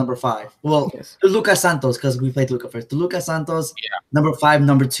 and the number 5. Well, yes. Toluca Santos, because we played Toluca first. Toluca Santos, number 5,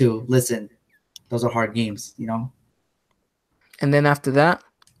 number 2. Listen, those are hard games, And then after that,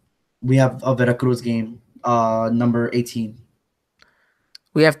 we have a Veracruz game, number 18.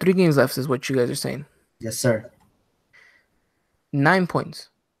 We have 3 games left, is what you guys are saying. Yes, sir. 9 points.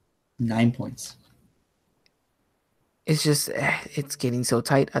 9 points. It's just, it's getting so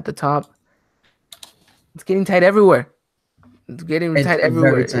tight at the top. It's getting tight everywhere. It's getting tight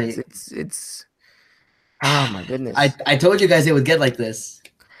everywhere. Tight. It's oh my goodness. I told you guys it would get like this.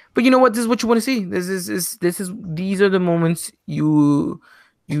 But you know what? This is what you want to see. These are the moments you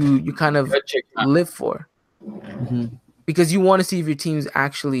kind of live for. Mm-hmm. Because you want to see if your teams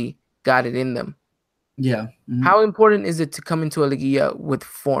actually got it in them. Yeah. Mm-hmm. How important is it to come into a Liga with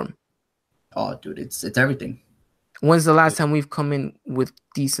form? Oh, dude, it's everything. When's the last time we've come in with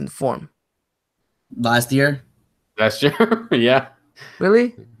decent form? Last year. Last year? Yeah.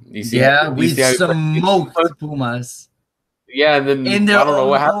 Really? We smoked Pumas. Yeah, and then in their I don't know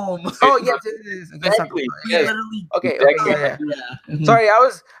what happened. Oh yes, it is. Exactly. Yes. Okay. Yeah. Sorry,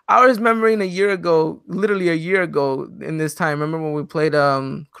 I was remembering literally a year ago in this time. Remember when we played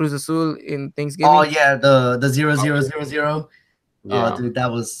Cruz Azul in Thanksgiving? Oh yeah, the 0-0-0-0. Yeah. Oh dude, that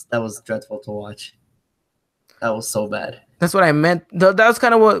was dreadful to watch. That was so bad. That's what I meant. That was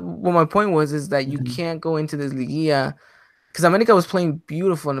kind of what my point was, is that you can't go into this Liga because America was playing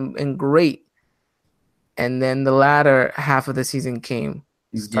beautiful and great. And then the latter half of the season came,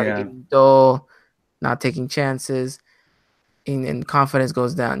 started getting dull, not taking chances, and confidence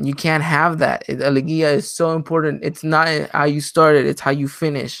goes down. You can't have that. A Liga is so important. It's not how you started, it's how you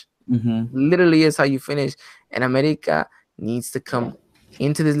finish. Mm-hmm. Literally is how you finish. And America needs to come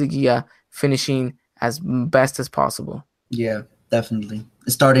into this Liga finishing as best as possible. Yeah, definitely.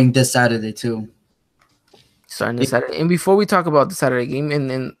 Starting this Saturday too. Starting this Saturday. And before we talk about the Saturday game,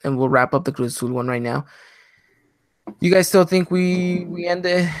 and we'll wrap up the Cruz Azul one right now. You guys still think we end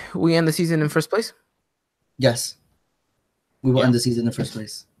the season in first place? Yes. We will end the season in first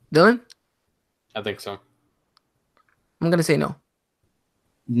place. Dylan? I think so. I'm gonna say no.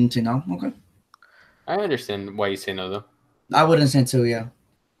 You say no? Okay. I understand why you say no though. I wouldn't say so, yeah.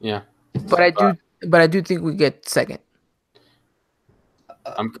 Yeah. But I do think we get second.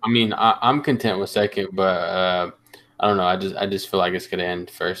 I'm content with second, but I don't know. I just feel like it's gonna end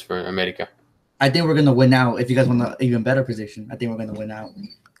first for America. I think we're gonna win out. If you guys want an even better prediction, I think we're gonna win out.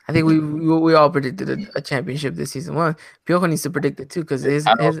 I think we all predicted a championship this season. Well, Piojo needs to predict it too because his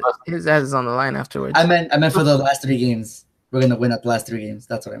ass is on the line afterwards. I meant for the last 3 games. We're gonna win at the last 3 games.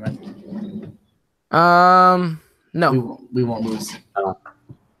 That's what I meant. No, we won't lose.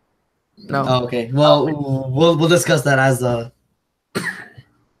 No. Oh, okay. Well, we'll discuss that as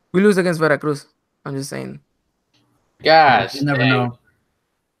we lose against Veracruz. I'm just saying. Gosh, you never know.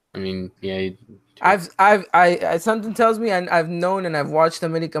 I mean, yeah. I something tells me, and I've known and I've watched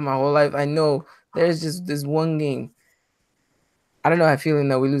America my whole life. I know there's just this one game. I don't know. I have a feeling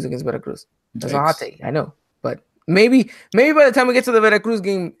that we lose against Veracruz. That's a hot take. I know, but maybe by the time we get to the Veracruz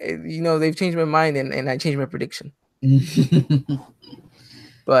game, they've changed my mind and I changed my prediction.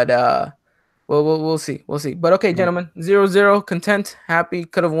 But we'll see. We'll see. But okay, gentlemen, 0-0, content, happy.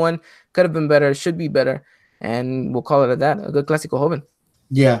 Could have won. Could have been better. Should be better. And we'll call it at that. A good Clásico joven.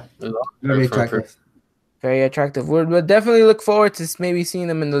 Yeah, very attractive. Very attractive. We'll definitely look forward to maybe seeing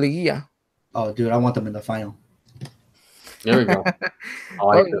them in the Liga. Oh, dude, I want them in the final. There we go.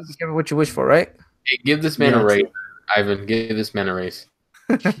 Be careful what you wish for, right? Hey, give this man a raise, Ivan. Give this man a raise.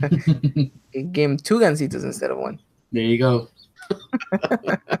 Gave him 2 gancitos instead of 1. There you go.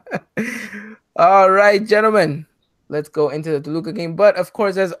 All right, gentlemen. Let's go into the Toluca game. But of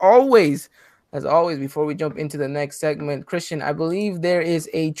course, as always, before we jump into the next segment, Christian, I believe there is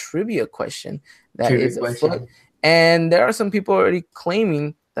a trivia question that is afoot, and there are some people already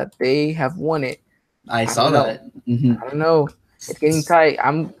claiming that they have won it. I saw that. Mm-hmm. I don't know. It's getting tight.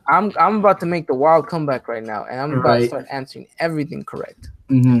 I'm about to make the wild comeback right now, and I'm about to start answering everything correct.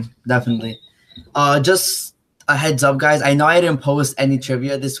 Mm-hmm. Definitely. Just a heads up, guys. I know I didn't post any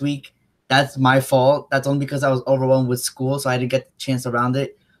trivia this week. That's my fault. That's only because I was overwhelmed with school, so I didn't get the chance around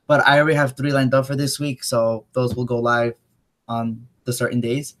it. But I already have 3 lined up for this week, so those will go live on the certain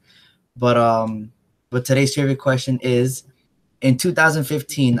days. But today's trivia question is: in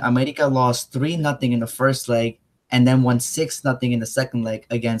 2015, America lost 3-0 in the first leg, and then won 6-0 in the second leg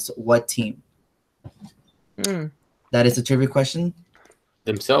against what team? That is the trivia question.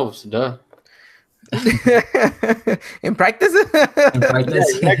 Themselves, duh. In practice? In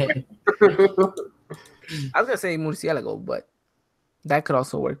practice. I was gonna say Murciélago, but that could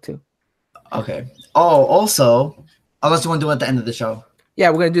also work too. Okay. Oh, also, unless you want to do it at the end of the show. Yeah,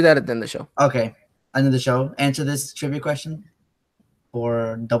 we're gonna do that at the end of the show. Okay. End of the show. Answer this trivia question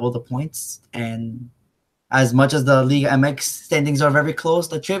for double the points. And as much as the Liga MX standings are very close,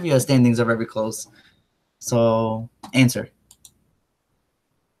 the trivia standings are very close. So answer.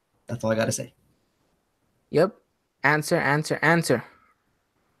 That's all I gotta say. Yep. Answer.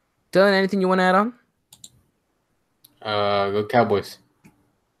 Dylan, anything you want to add on? Go Cowboys.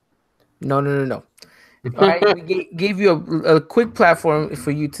 No. All right, we gave you a quick platform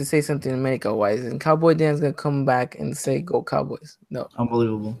for you to say something America-wise, and Cowboy Dan's going to come back and say, go Cowboys. No.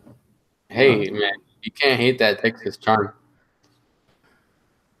 Unbelievable. Hey, man, you can't hate that Texas charm.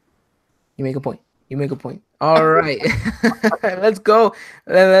 You make a point. All right. Let's go.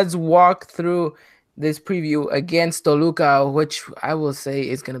 Let's walk through this preview against Toluca, which I will say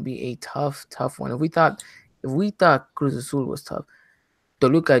is going to be a tough one. If we thought Cruz Azul was tough,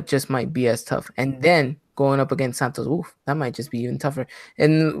 Toluca just might be as tough. And then going up against Santos, that might just be even tougher.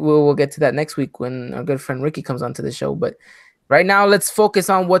 And we'll get to that next week when our good friend Ricky comes onto the show. But right now, let's focus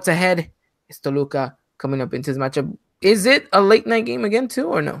on what's ahead. It's Toluca coming up into this matchup. Is it a late night game again too,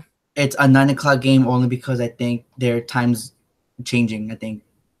 or no? It's a 9:00 game only because I think their time's changing. I think.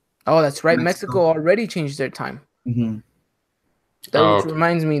 Oh, that's right. Mexico already changed their time. Mm-hmm. Which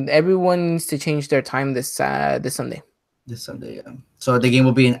reminds me, everyone needs to change their time this Sunday. This Sunday, yeah. So the game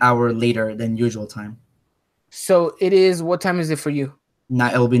will be an hour later than usual time. So it is. What time is it for you?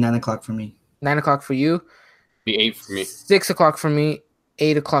 It will be 9:00 for me. 9:00 for you. Be 8 for me. 6:00 for me.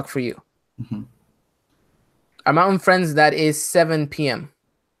 8:00 for you. Mm-hmm. Our mountain friends, that is 7 p.m.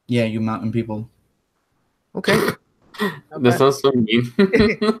 Yeah, you mountain people. Okay. That sounds so mean.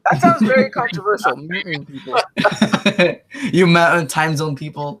 That sounds very controversial. Mountain people. You mountain time zone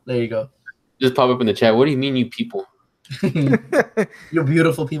people. There you go. Just pop up in the chat. What do you mean, you people? You're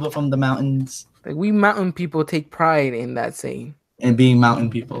beautiful people from the mountains. Like, we mountain people take pride in that saying. And being mountain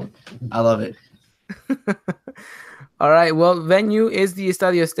people. I love it. All right. Well, venue is the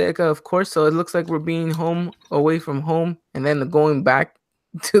Estadio Azteca, of course. So it looks like we're being away from home, and then going back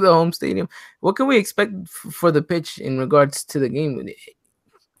to the home stadium. What can we expect for the pitch in regards to the game?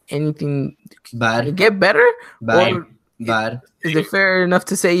 Anything bad? Get better? Bad. Bad. Is it fair enough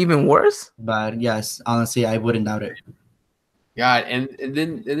to say even worse? Bad. Yes. Honestly, I wouldn't doubt it. God, and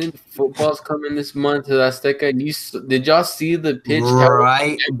then football's coming this month to Azteca. And did y'all see the pitch?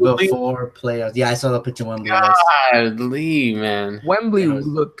 Right before playoffs. Yeah, I saw the pitch in Wembley. Yes. Godly, man. Wembley It was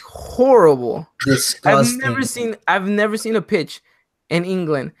looked horrible. disgusting. I've never seen a pitch in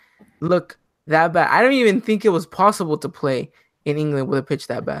England look that bad. I don't even think it was possible to play in England with a pitch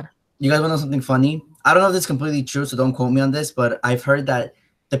that bad. You guys want to know something funny? I don't know if this is completely true, so don't quote me on this, but I've heard that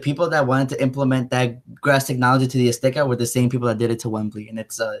the people that wanted to implement that grass technology to the Azteca were the same people that did it to Wembley, and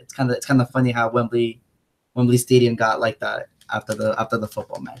it's kind of funny how Wembley Stadium got like that after the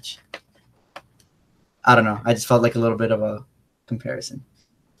football match. I don't know. I just felt like a little bit of a comparison.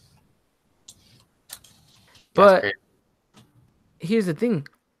 But here's the thing.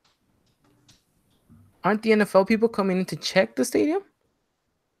 Aren't the NFL people coming in to check the stadium?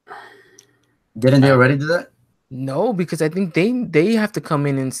 Didn't they already do that? No, because I think they have to come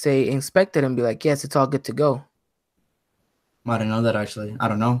in and say inspect it and be like, yes, it's all good to go. I didn't know that actually. I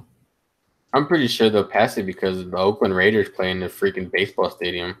don't know. I'm pretty sure they'll pass it because the Oakland Raiders play in the freaking baseball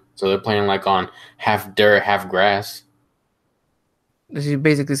stadium. So they're playing like on half dirt, half grass. Is he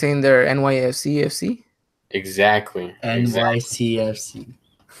basically saying they're NYFC FC? Exactly. NYCFC.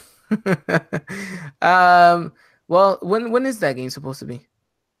 Well, when is that game supposed to be?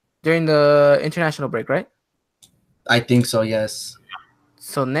 During the international break, right? I think so, yes.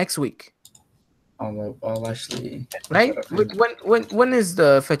 So next week. I'll actually. Right? When is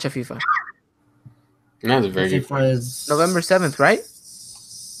the Fecha FIFA? That's a very good point. November 7th, right?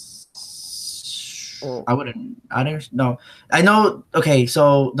 Oh. I don't know. I know. Okay,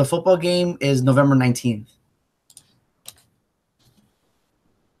 so the football game is November 19th.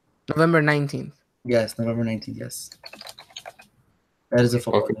 November 19th. Yes, November 19th. Yes, that is a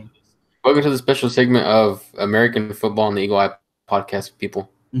football game. Welcome to the special segment of American Football on the Eagle Eye podcast, people.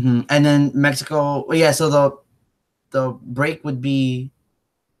 Mm-hmm. And then Mexico. Well, yeah, so the break would be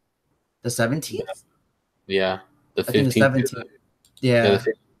the 17th. Yeah, the 15th. I think the 17th. Yeah,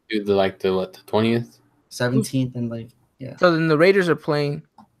 the 20th. 17th and like yeah. So then the Raiders are playing.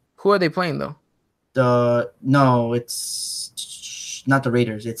 Who are they playing though? No, it's not the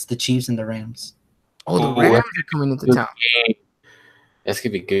Raiders. It's the Chiefs and the Rams. Oh, the Rams are coming into town. That's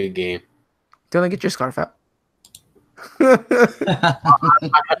gonna be a good game. Dylan, get your scarf out. I'll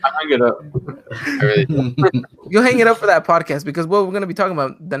hang it up. You'll hang it up for that podcast because we're going to be talking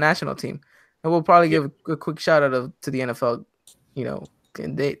about the national team, and we'll probably give a quick shout out to the NFL. You know,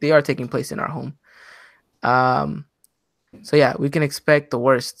 they are taking place in our home. So yeah, we can expect the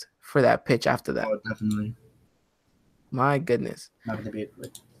worst for that pitch after that. Oh, definitely. My goodness. Not gonna be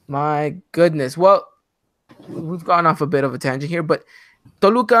good. My goodness. Well, we've gone off a bit of a tangent here, but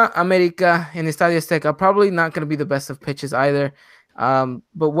Toluca, America, and Estadio Azteca probably not going to be the best of pitches either. But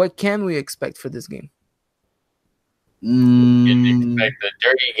what can we expect for this game? You can expect a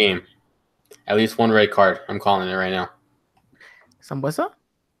dirty game. At least one red card. I'm calling it right now. Sambuesa?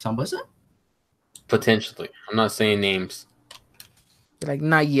 Potentially. I'm not saying names. Like,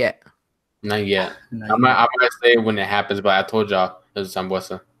 not yet. Not yet. I'm gonna say it when it happens, but I told y'all it was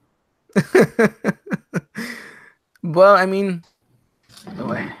Sambuesa. Well, I mean,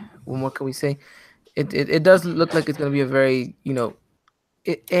 what more can we say? It does look like it's going to be a very,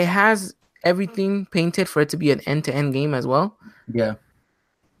 it has everything painted for it to be an end-to-end game as well. Yeah.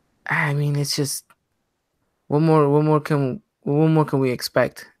 I mean, it's just what more can we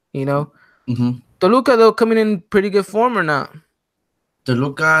expect, Mm-hmm. Toluca, though, coming in pretty good form or not?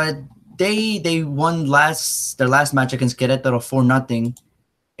 Toluca, they won their last match against Querétaro 4-0.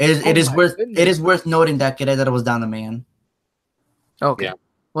 It is worth noting that Querétaro was down a man. Okay. Yeah.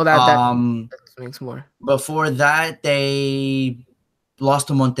 Well, that makes more. Before that, they lost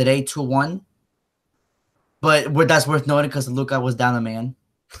to Monterrey 2-1. But that's worth noting because Toluca was down a man.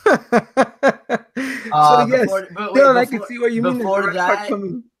 So yes, I can see what you mean.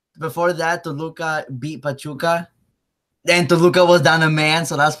 Before that, Toluca beat Pachuca, and Toluca was down a man,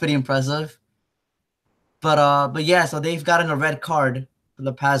 so that's pretty impressive. But yeah, so they've gotten a red card for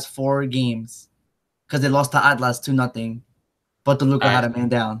the past 4 games because they lost to Atlas 2-0, but Toluca had a man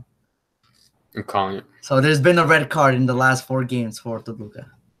down. I'm calling it. So there's been a red card in the last 4 games for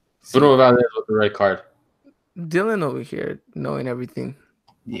Toluca. Bruno Valdez with the red card. Dylan over here knowing everything.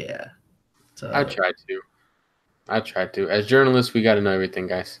 Yeah. So I try to. As journalists, we got to know everything,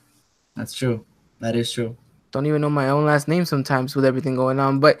 guys. That's true. That is true. Don't even know my own last name sometimes with everything going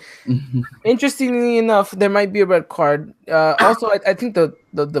on. But interestingly enough, there might be a red card. Also, I think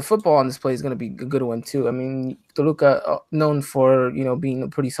the football on display is going to be a good one too. I mean, Toluca known for being a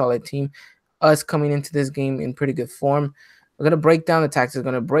pretty solid team. Us coming into this game in pretty good form. We're going to break down the tactics. We're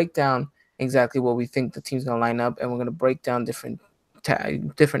going to break down exactly what we think the team's gonna line up, and we're gonna break down different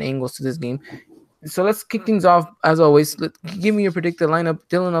angles to this game. So let's kick things off as always. Give me your predicted lineup,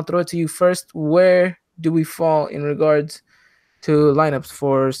 Dylan. I'll throw it to you first. Where do we fall in regards to lineups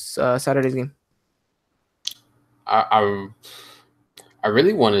for Saturday's game? I I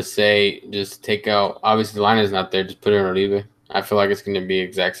really want to say just take out. Obviously, the line is not there. Just put it in Oribe. I feel like it's going to be the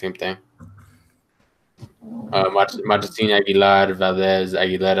exact same thing. Martin Aguilar, Valdez,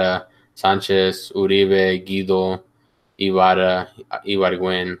 Aguilera, Sanchez, Uribe, Guido, Ibarra,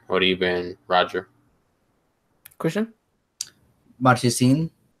 Ibargüen, Oribe, and Roger. Christian?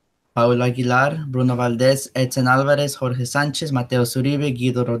 Marchesín, Paulo Aguilar, Bruno Valdez, Edson Álvarez, Jorge Sánchez, Mateo Uribe,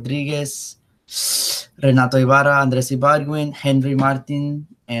 Guido Rodríguez, Renato Ibarra, Andrés Ibargüen, Henry Martin,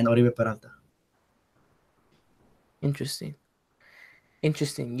 and Oribe Peralta. Interesting.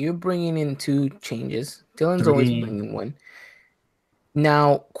 You're bringing in 2 changes. Dylan's always bringing one.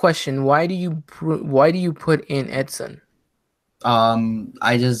 Now, question: Why do you put in Edson? I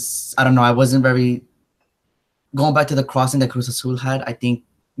don't know. I wasn't very going back to the crossing that Cruz Azul had. I think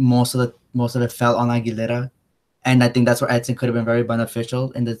most of it fell on Aguilera, and I think that's where Edson could have been very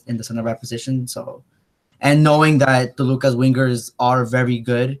beneficial in the center back position. So, and knowing that Toluca's wingers are very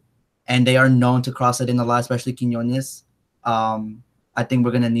good, and they are known to cross it in a lot, especially Quiñones. I think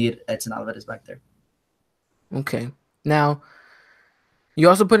we're gonna need Edson Alvarez back there. Okay. Now, you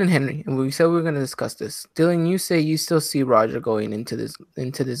also put in Henry, and we said we were going to discuss this. Dylan, you say you still see Roger going into this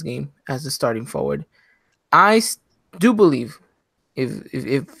game as the starting forward. I do believe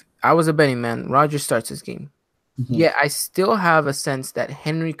if I was a betting man, Roger starts this game. Mm-hmm. Yeah, I still have a sense that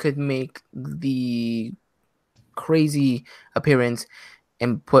Henry could make the crazy appearance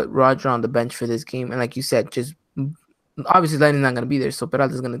and put Roger on the bench for this game. And like you said, just obviously Lenny's not going to be there, so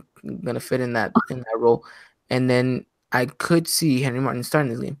Peralta's going to fit in that role. And then I could see Henry Martin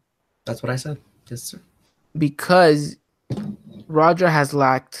starting this game. That's what I said. Yes, sir. Because Roger has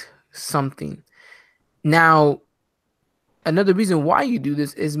lacked something. Now, another reason why you do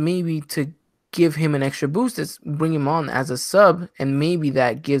this is maybe to give him an extra boost, is bring him on as a sub, and maybe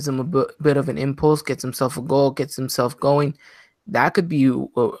that gives him a bit of an impulse, gets himself a goal, gets himself going. That could be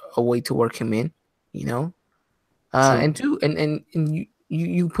a way to work him in, you know. And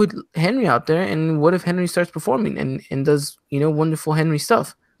you put Henry out there, and what if Henry starts performing and does, wonderful Henry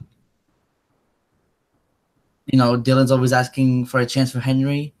stuff? Dylan's always asking for a chance for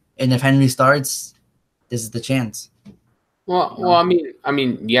Henry, and if Henry starts, this is the chance. Well, I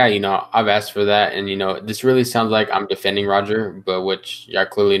mean, yeah, I've asked for that, and this really sounds like I'm defending Roger, but which y'all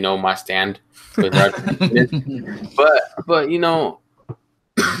clearly know my stand with Roger. but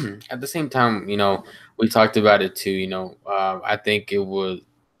at the same time, we talked about it too. I think it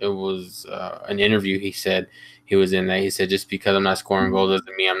was an interview he said he was in that. He said, just because I'm not scoring goals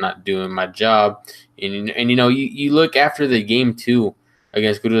doesn't mean I'm not doing my job. And you look after the game too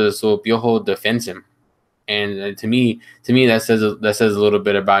against Cruz Azul, Piojo defends him. And to me, that says a little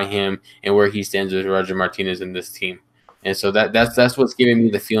bit about him and where he stands with Roger Martinez in this team. And so that's what's giving me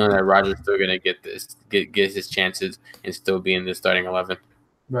the feeling that Roger's still gonna get his chances and still be in the starting 11.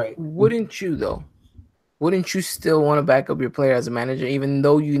 Right? Wouldn't you though? Wouldn't you still want to back up your player as a manager, even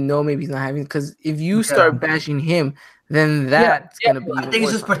though maybe he's not having? Because if you start bashing him, then that's gonna be. I think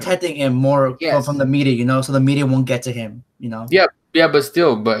it's just protecting him more from the media, so the media won't get to him, Yeah, but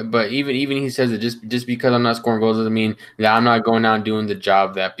still, but even he says that just because I'm not scoring goals doesn't mean that I'm not going out and doing the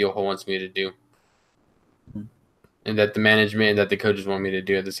job that Piojo wants me to do, and that the management and that the coaches want me to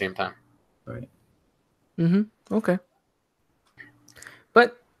do at the same time. Right. Okay.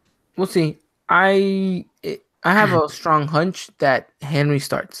 But we'll see. I have a strong hunch that Henry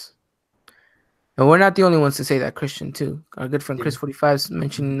starts. And we're not the only ones to say that. Christian, too. Our good friend Chris 45 is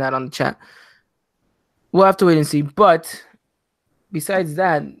mentioning that on the chat. We'll have to wait and see. But besides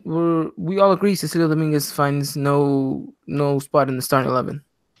that, we all agree Cecilio Dominguez finds no spot in the starting 11.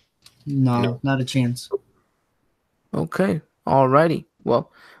 No, not a chance. Okay. Alrighty.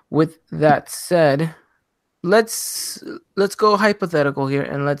 Well, with that said, let's go hypothetical here,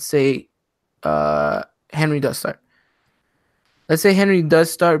 and let's say Henry does start. Let's say Henry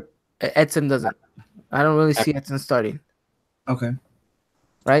does start, Edson doesn't. I don't really see Edson starting. Okay.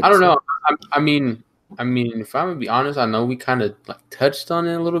 Right? I don't know. I mean, if I'm gonna be honest, I know we kind of touched on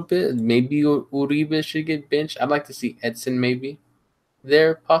it a little bit. Maybe Uribe should get benched. I'd like to see Edson maybe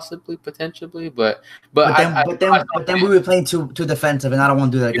there, possibly, potentially, but then we were playing too defensive, and I don't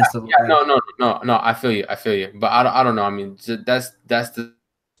want to do that against the. No. I feel you. But I don't know. I mean, that's the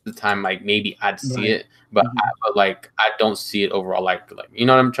the time, like maybe I'd see Right. it, but like I don't see it overall. Like you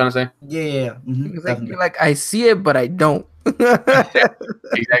know what I'm trying to say? Yeah. You're like, I see it, but I don't.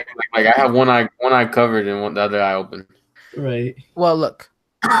 Exactly. Like I have one eye covered and the other eye open. Right. Well, look,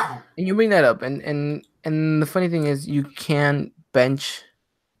 and you bring that up, and the funny thing is, you can bench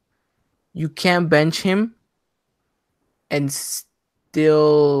him, and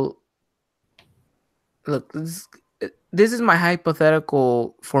still look. This is my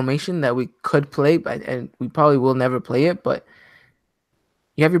hypothetical formation that we could play, but and we probably will never play it. But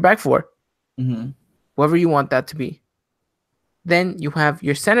you have your back four, whoever you want that to be. Then you have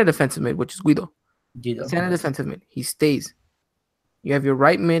your center defensive mid, which is Guido. Center defensive mid, he stays. You have your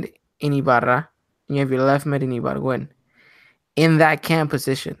right mid in Ibarra, and you have your left mid in Ibargüen. In that cam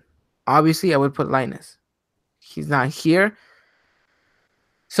position, obviously I would put Linus. He's not here,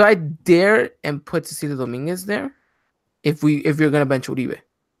 so I dare and put Cecilio Dominguez there. If you're gonna bench Uribe,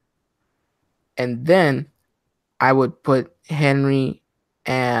 and then I would put Henry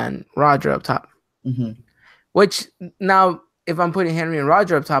and Roger up top. Which now, if I'm putting Henry and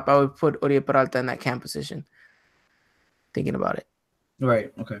Roger up top, I would put Uribe Peralta in that cam position. Thinking about it.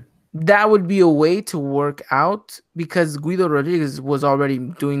 Right. Okay. That would be a way to work out because Guido Rodriguez was already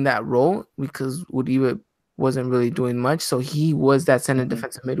doing that role because Uribe wasn't really doing much. So he was that center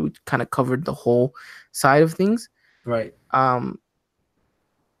defensive mid, which kind of covered the whole side of things. Right.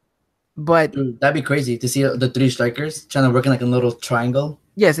 But dude, that'd be crazy to see the three strikers trying to work in like a little triangle.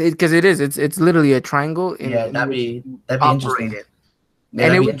 Yes, because it is. It's literally a triangle. That'd be interesting. Yeah,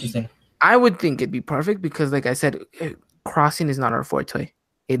 that'd be interesting. I would think it'd be perfect because, like I said, crossing is not our forte.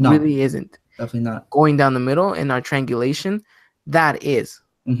 It really isn't. Definitely not. Going down the middle in our triangulation, that is.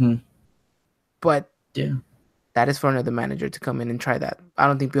 But yeah, that is for another manager to come in and try that. I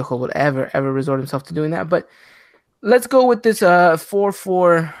don't think Piojo would ever resort himself to doing that. But let's go with this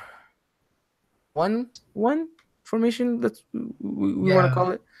 4-4-1-1 formation. We want to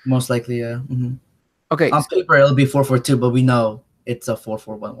call it. Most likely, yeah. Okay. On paper, it'll be 4-4-2, but we know it's a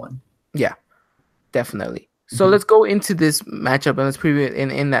 4-4-1-1. Yeah, definitely. So let's go into this matchup and let's preview it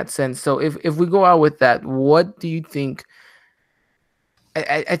in that sense. So if we go out with that, what do you think?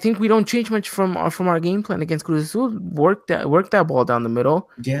 I think we don't change much from our game plan against Cruz Azul. Work that ball down the middle.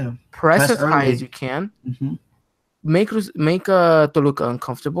 Yeah. Press as high as you can. Make Toluca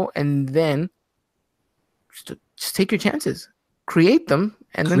uncomfortable, and then just take your chances. Create them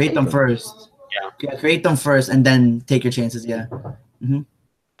and then create them first. Yeah, create them first and then take your chances. Yeah.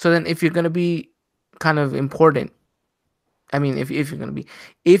 So then, if you're gonna be kind of important, I mean, if you're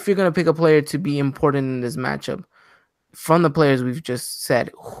gonna pick a player to be important in this matchup, from the players we've just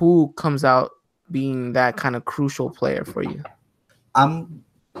said, who comes out being that kind of crucial player for you?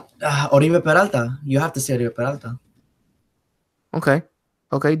 Oribe Peralta. You have to say Oribe Peralta. Okay,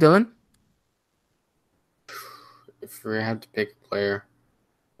 Dylan. If we had to pick a player,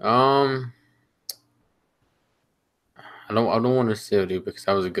 I don't want to say it because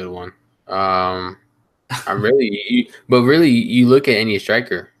that was a good one. You look at any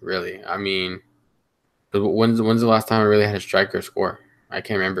striker, really. I mean, when's the last time I really had a striker score? I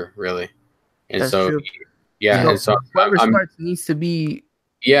can't remember really. And That's so, true. and so whoever starts needs to be.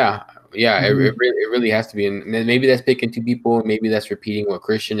 Yeah. It really has to be, and maybe that's picking two people. Maybe that's repeating what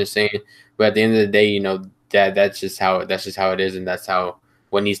Christian is saying. But at the end of the day, that's just how it is, and that's how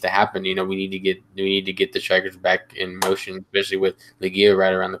what needs to happen. We need to get the strikers back in motion, especially with Liga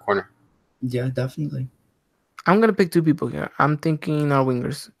right around the corner. Yeah, definitely. I'm gonna pick two people here. I'm thinking our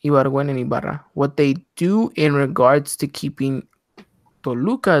wingers, Ibargüen and Ibarra. What they do in regards to keeping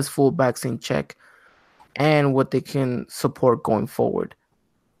Toluca's fullbacks in check, and what they can support going forward.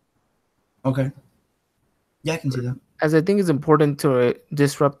 Okay. Yeah, I can see that. As I think it's important to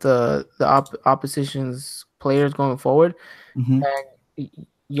disrupt the opposition's players going forward. And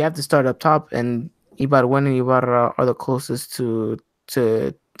you have to start up top, and Ibargüen and Ibarra are the closest to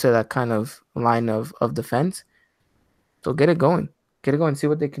that kind of line of defense. So get it going, see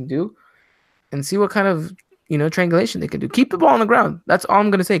what they can do, and see what kind of triangulation they can do. Keep the ball on the ground. That's all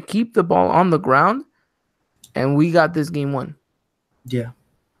I'm gonna say. Keep the ball on the ground, and we got this game won. Yeah.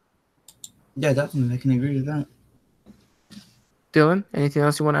 Yeah, definitely. I can agree with that. Dylan, anything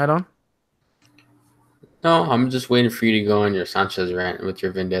else you want to add on? No, I'm just waiting for you to go on your Sanchez rant with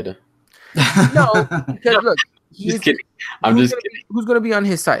your vendetta. No, because look, just kidding. I'm just kidding. Who's going to be on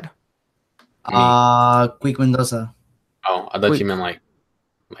his side? Quick Mendoza. Oh, I thought you meant like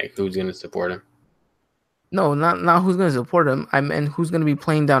who's going to support him. No, not who's going to support him. I meant who's going to be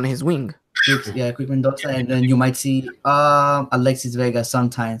playing down his wing. Quick Mendoza, and then you might see Alexis Vega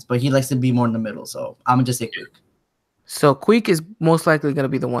sometimes, but he likes to be more in the middle. So I'm gonna just say Quick. So Queek is most likely going to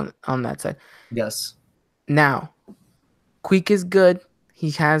be the one on that side. Yes. Now, Queek is good. He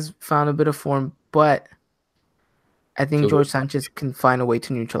has found a bit of form, but I think So George Sanchez can find a way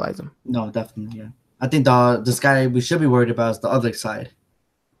to neutralize him. No, definitely. Yeah. I think this guy we should be worried about is the other side,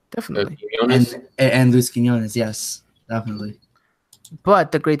 Definitely. Quinones, and Luis Quinones. Yes, definitely.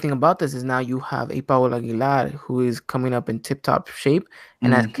 But the great thing about this is now you have a Paul Aguilar who is coming up in tip-top shape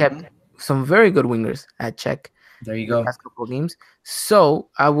and has kept some very good wingers at check There you the go. past couple of games. So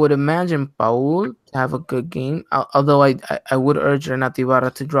I would imagine Paul to have a good game, although I would urge Renato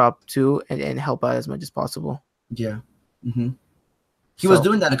Ibarra to drop too and help out as much as possible. Yeah. He was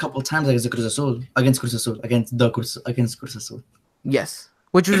doing that a couple of times against Cruz Azul, against Cruz Azul. Yes,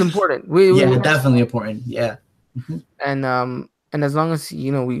 which was important. Definitely important. Yeah. And as long as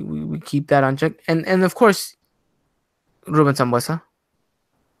we keep that on check, and of course Ruben Sambuesa.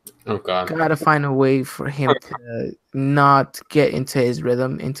 oh god, Gotta find a way for him to not get into his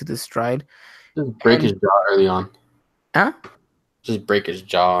rhythm, into the stride. just break his jaw early on. Huh? Just break his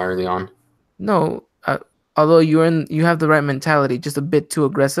jaw early on. No. Although you have the right mentality, just a bit too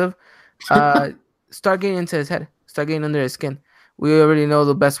aggressive. Start getting into his head. Start getting under his skin. We already know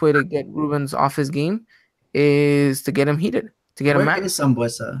the best way to get Rubens off his game is to get him heated, to get him mad. Where is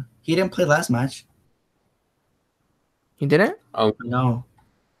Sambuesa? He didn't play last match. He didn't? Oh No.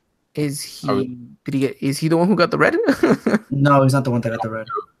 Is he the one who got the red? No, he's not the one that got the red.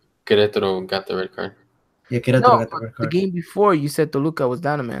 Querétaro got the red card. Yeah, Querétaro No, got the red the card. game before you said Toluca was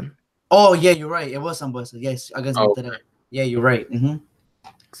down a man. Oh, yeah, you're right. It was Sambuesa. Yes, against Monterrey. Yeah, you're right.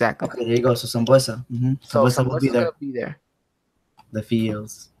 Exactly. Okay, there you go. So Sambuesa. So Sambuesa will be there. gonna be there. The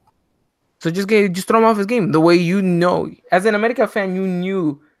feels. So just throw him off his game. The way as an America fan, you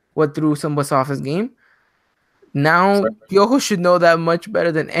knew what threw Sambuesa off his game. Now Piojo should know that much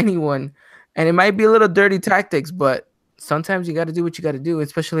better than anyone, and it might be a little dirty tactics, but sometimes you got to do what you got to do,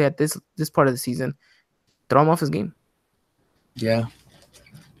 especially at this part of the season. Throw him off his game. Yeah,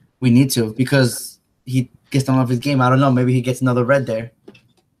 we need to because he gets thrown off his game. I don't know. Maybe he gets another red there.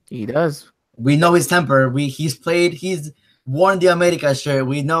 He does. We know his temper. He's worn the America shirt.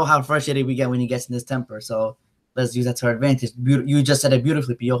 We know how frustrated we get when he gets in his temper. So let's use that to our advantage. You just said it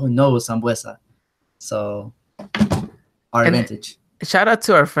beautifully. Piojo knows Sambuesa. So our advantage. Shout out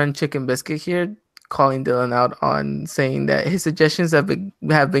to our friend Chicken Biscuit here, calling Dylan out on saying that his suggestions have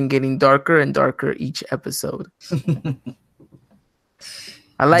been getting darker and darker each episode.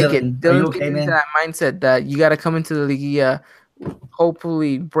 I like it. Dylan's getting into that mindset that you got to come into the Liga,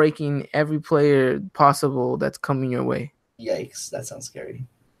 hopefully breaking every player possible that's coming your way. Yikes, that sounds scary.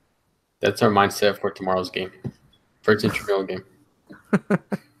 That's our mindset for tomorrow's game. First intramural game.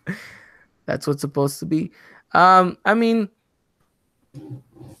 That's what's supposed to be. I mean,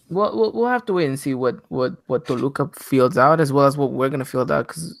 we'll have to wait and see what Toluca fields out, as well as what we're gonna field out.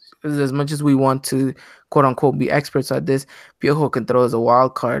 Because as much as we want to quote unquote be experts at this, Piojo can throw as a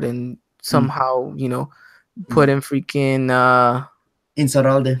wild card and somehow put in freaking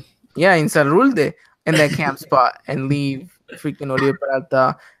Insaurralde. Yeah, Insaurralde in that camp spot and leave freaking Oribe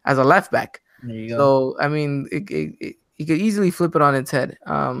Peralta as a left back. There you go. So I mean, he could easily flip it on its head.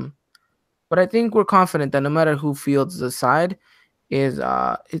 But I think we're confident that no matter who fields the side, is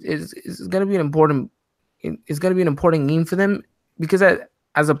going to be an important. It's going to be an important game for them because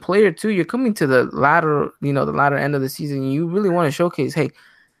as a player too, you're coming to the latter end of the season. You really want to showcase, hey,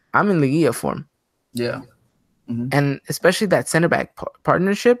 I'm in Liga form. Yeah. And especially that center back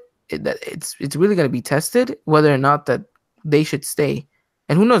partnership, it's really going to be tested whether or not that they should stay.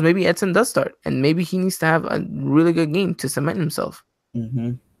 And who knows, maybe Edson does start, and maybe he needs to have a really good game to cement himself.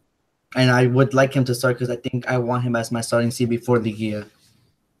 And I would like him to start because I think I want him as my starting CB for Liga.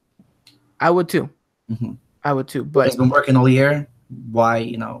 I would too. I would too. But he's been working all year.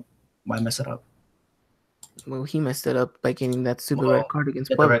 Why mess it up? Well, he messed it up by getting that super red card against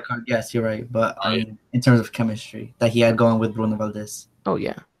Puebla. The red card, yes, you're right. But I mean, in terms of chemistry that he had going with Bruno Valdez. Oh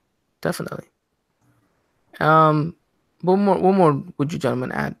yeah, definitely. What more would you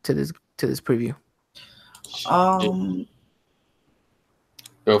gentlemen add to this preview?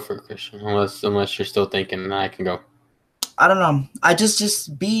 Go for it, Christian. Unless you're still thinking, I can go. I don't know. I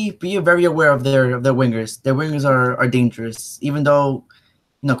just be very aware of their wingers. Their wingers are dangerous. Even though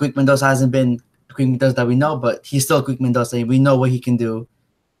Quick Mendoza hasn't been Quick Mendoza that we know, but he's still Quick Mendoza. And we know what he can do.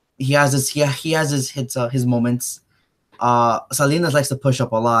 He has his hits, his moments. Salinas likes to push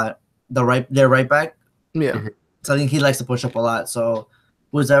up a lot. Their right back. Yeah. Salinas, he likes to push up a lot. So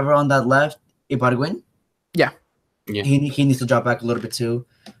who's ever on that left, Ibargüen? Yeah. He needs to drop back a little bit too.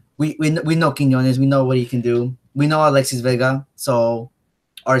 We know Quiñones. We know what he can do. We know Alexis Vega. So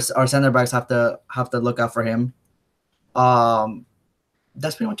our center backs have to look out for him.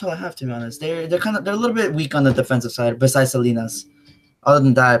 That's pretty much all I have, to be honest. They're a little bit weak on the defensive side. Besides Salinas, other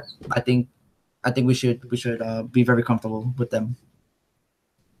than that, I think we should be very comfortable with them.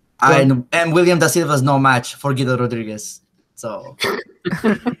 And William Da Silva is no match for Guido Rodriguez. So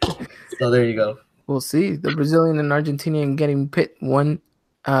there you go. We'll see. The Brazilian and Argentinian getting pit one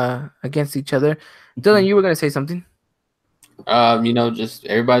against each other. Dylan, you were going to say something? Just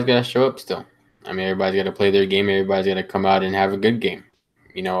everybody's got to show up still. I mean, everybody's got to play their game. Everybody's got to come out and have a good game.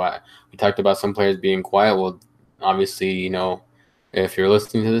 We talked about some players being quiet. Well, obviously, if you're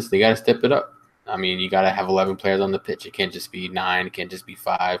listening to this, they got to step it up. I mean, you got to have 11 players on the pitch. It can't just be 9. It can't just be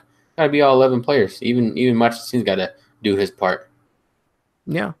 5. Got to be all 11 players. Even Marchesín got to do his part.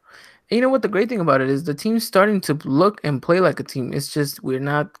 Yeah. And you know what the great thing about it is? The team's starting to look and play like a team. It's just we're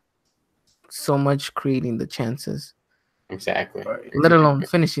not so much creating the chances. Exactly. Let alone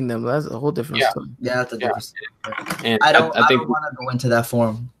finishing them. That's a whole different story. Yeah, that's a different story. And I don't want to go into that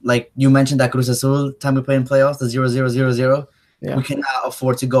form. Like you mentioned that Cruz Azul time we play in playoffs, the 0-0-0-0. Yeah. We cannot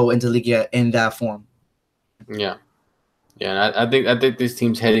afford to go into Liga in that form. Yeah. Yeah, and I think this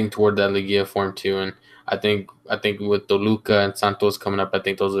team's heading toward that Liga form too. And I think with Toluca and Santos coming up, I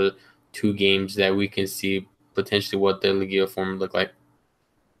think those are 2 games that we can see potentially what the Liga form look like.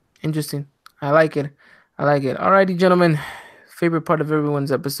 Interesting. I like it. Alrighty, gentlemen. Favorite part of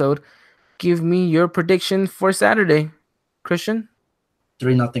everyone's episode. Give me your prediction for Saturday. Christian?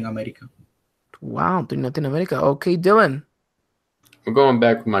 3-0 America. Wow, 3-0 America. Okay, Dylan. We're going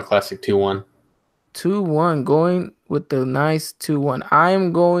back with my classic 2-1. 2-1. Going with the nice 2-1.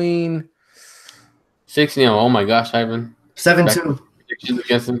 I'm going 6-0. Oh my gosh, Ivan. 7-2. Predictions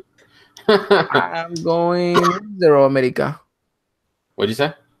against him. I'm going 1-0 America. What'd you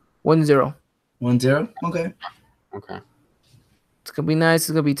say? 1-0. 1-0? Okay. It's going to be nice.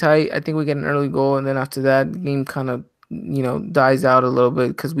 It's going to be tight. I think we get an early goal, and then after that, the game kind of, dies out a little bit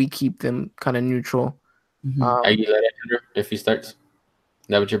because we keep them kind of neutral. Mm-hmm. Are you let Andrew if he starts? Is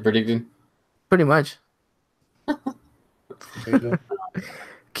that what you're predicting? Pretty much. There you go.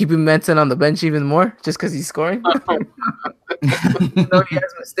 Keeping Menton on the bench even more just because he's scoring. He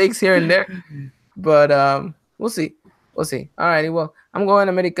has mistakes here and there. But we'll see. All righty. Well, I'm going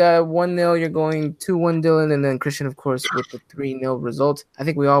America 1-0. You're going 2-1, Dylan. And then Christian, of course, with the 3-0 result. I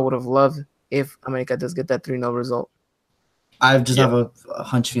think we all would have loved if America does get that 3-0 result. I just have a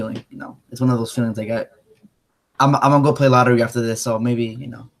hunch feeling. It's one of those feelings I get. I'm going to go play lottery after this. So maybe,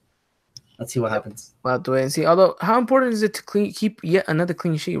 let's see what happens. We'll have to wait and see. Although, how important is it to keep yet another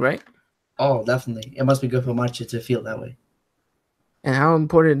clean sheet, right? Oh, definitely. It must be good for Marcha to feel that way. And how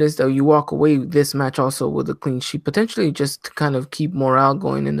important it is that you walk away this match also with a clean sheet, potentially just to kind of keep morale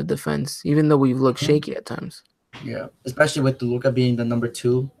going in the defense, even though we've looked shaky at times. Yeah, especially with Toluca being the number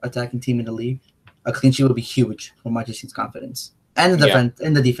 2 attacking team in the league, a clean sheet would be huge for Marchesín's confidence and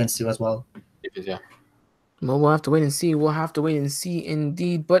the defense too as well. Yeah. Well, we'll have to wait and see.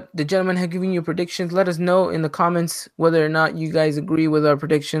 Indeed. But the gentlemen have given you predictions. Let us know in the comments whether or not you guys agree with our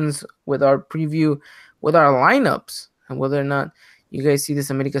predictions, with our preview, with our lineups, and whether or not you guys see this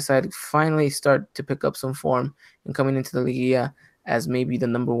America side finally start to pick up some form and coming into the Liga as maybe the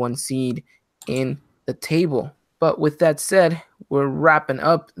number 1 seed in the table. But with that said, we're wrapping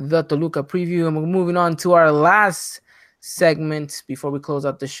up the Toluca preview and we're moving on to our last segment before we close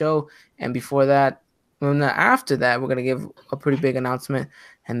out the show. And before that, after that, we're going to give a pretty big announcement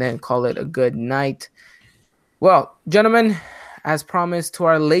and then call it a good night. Well, gentlemen, as promised to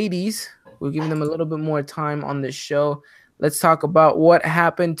our ladies, we're giving them a little bit more time on the show. Let's talk about what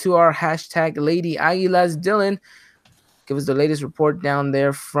happened to our hashtag Lady Águilas. Dylan, give us the latest report down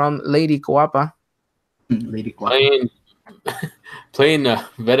there from Lady Coapa. Lady Coapa. Playing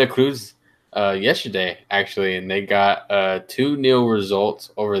Veracruz yesterday, actually, and they got 2-0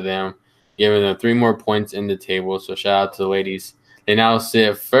 results over them, giving them 3 more points in the table. So shout out to the ladies. They now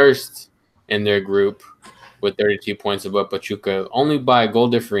sit first in their group with 32 points above Pachuca, only by a goal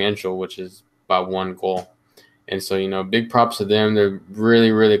differential, which is by 1 goal. And so, big props to them. They're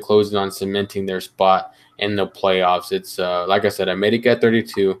really, really closing on cementing their spot in the playoffs. It's, like I said, America at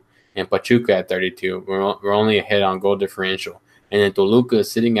 32 and Pachuca at 32. We're only ahead on goal differential. And then Toluca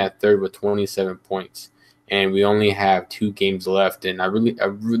is sitting at 3rd with 27 points. And we only have 2 games left. And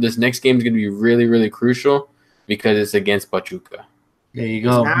this next game is going to be really, really crucial because it's against Pachuca. There you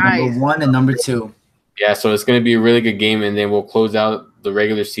go. Nice. Number 1 and number 2. Yeah, so it's going to be a really good game. And then we'll close out the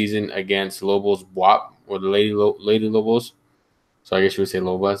regular season against Lobos WAP. Or the Lady Lobos. So I guess you would say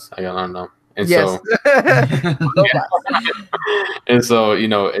Lobas. I don't know. And yes. And so,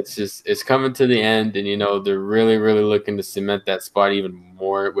 it's coming to the end, and they're really, really looking to cement that spot even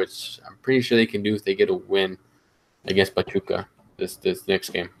more, which I'm pretty sure they can do if they get a win against Pachuca this next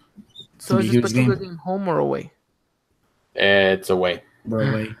game. It's So gonna is be a this huge Pachuca game. game home or away? It's away, We're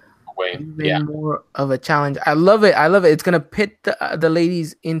away. away. Even Yeah, more of a challenge. I love it. I love it. It's gonna pit the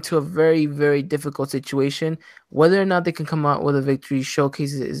ladies into a very very difficult situation. Whether or not they can come out with a victory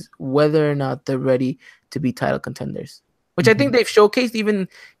showcases whether or not they're ready to be title contenders. Which I think Mhm. they've showcased even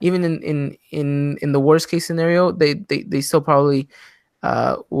in the worst case scenario, they still probably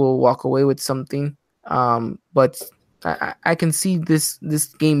will walk away with something. But I can see this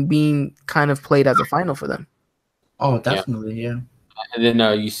game being kind of played as a final for them. Oh, yeah. definitely, yeah. And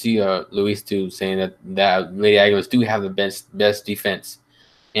then you see Luis too saying that Lady Águilas do have the best defense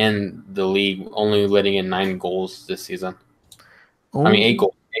in the league, only letting in 9 goals this season. I mean, eight Only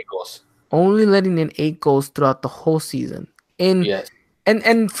goals, 8 goals. only letting in 8 goals throughout the whole season. And Yes,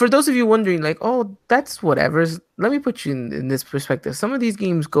 and for those of you wondering, like, oh, that's whatever. Let me put you in this perspective. Some of these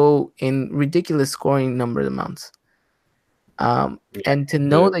games go in ridiculous scoring number amounts. yeah, And to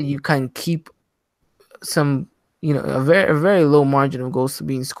know the, that you can keep some, a very low margin of goals to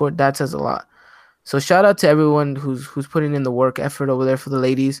being scored, that says a lot. So shout out to everyone who's putting in the work effort over there for the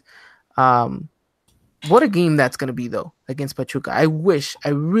ladies. Um, what a game that's gonna be though against Pachuca. I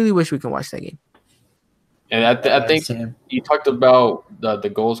really wish we can watch that game. and I think Same. you talked about the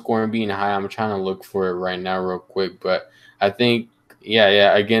goal scoring being high. I'm trying to look for it right now, real quick, but I think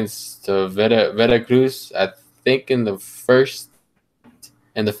yeah, against Veracruz, I think in the first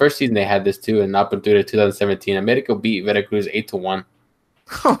season they had this too, in Apertura 2017. America beat Veracruz 8-1.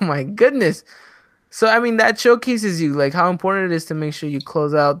 Oh my goodness. So I mean that showcases you like how important it is to make sure you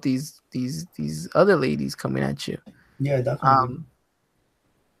close out these other ladies coming at you. Yeah, definitely. Um,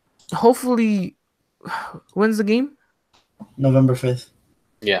 hopefully, when's the game? November 5th.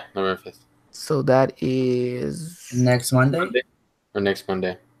 Yeah, November 5th. So that is Next Monday? Monday or next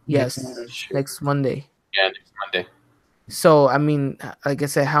Monday. Next yes, Monday. Sure. next Monday. Yeah, next Monday. So I mean, like I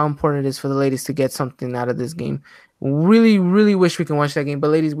said, how important it is for the ladies to get something out of this game. Really, really wish we can watch that game.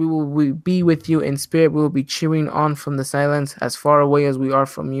 But ladies, we be with you in spirit. We will be cheering on from the silence, as far away as we are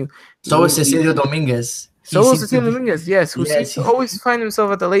from you. We So is will be. Cecilio Dominguez. He So is seems to Cecilio be. Dominguez, yes, who seems Yes. to always find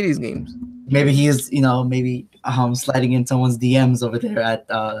himself at the ladies' games. Maybe he is, maybe sliding in someone's DMs over there at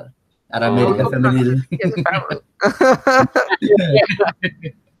No, America Oh, no, no, no. Femenil. He has a family.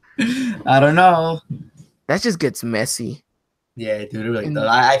 I don't know. That just gets messy. Yeah, dude, it really In does.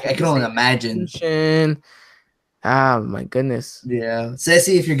 I in can the only same imagine. institution. Ah, my goodness. Yeah,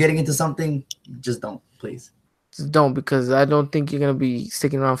 Ceci, if you're getting into something, just don't, please. Just don't, because I don't think you're gonna be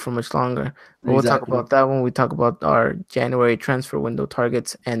sticking around for much longer. But we'll talk Exactly. about that when we talk about our January transfer window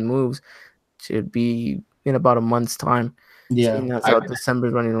targets and moves. Should be in about a month's time. Yeah. Seeing as how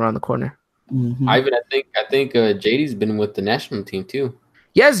December's running around the corner. Mhm. Ivan, I think JD's been with the national team too.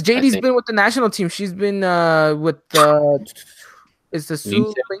 Yes, I JD's think been with the national team. She's been with is the Lee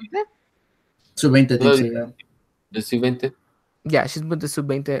sub-20? Sub-20, I think so, yeah. the sub-20. Yeah, she's with the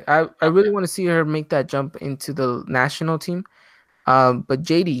sub-20. I really want to see her make that jump into the national team. But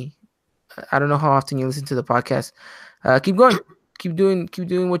JD, I don't know how often you listen to the podcast. Keep going, keep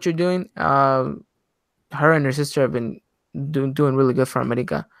doing what you're doing. Her and her sister have been doing really good for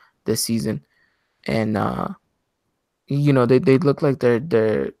America this season, and they look like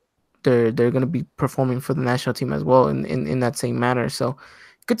they're gonna be performing for the national team as well in that same manner. So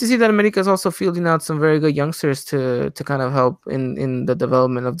good to see that America is also fielding out some very good youngsters to kind of help in the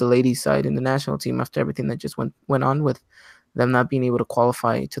development of the ladies side in the national team after everything that just went on with them not being able to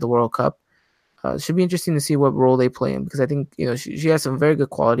qualify to the World Cup. It should be interesting to see what role they play in, because I think she has some very good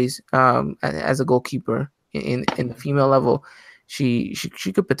qualities as a goalkeeper in the female level. She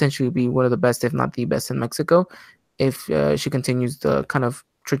could potentially be one of the best, if not the best, in Mexico, if she continues the kind of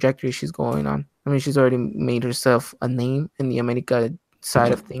trajectory she's going on. I mean, she's already made herself a name in the America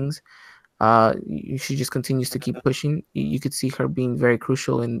side of things. She just continues to keep pushing. You could see her being very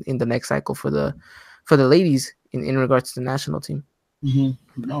crucial in the next cycle for the ladies in regards to the national team. Mm-hmm.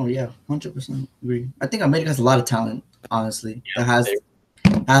 No, yeah, 100% agree. I think America has a lot of talent, honestly, that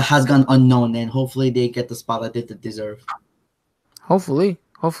has gone unknown, and hopefully they get the spotlight they deserve. Hopefully,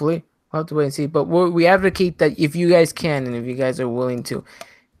 we'll have to wait and see. But we advocate that if you guys can and if you guys are willing to.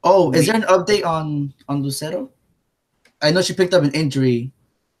 Oh, is there an update on Lucero? I know she picked up an injury,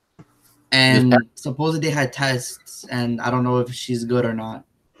 and supposedly they had tests, and I don't know if she's good or not.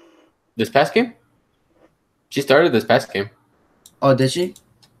 This past game, she started this past game. Oh, did she?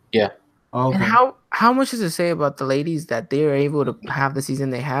 Yeah. Oh, okay. And how much does it say about the ladies that they are able to have the season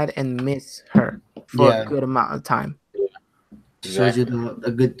they had and miss her for a good amount of time? Shows you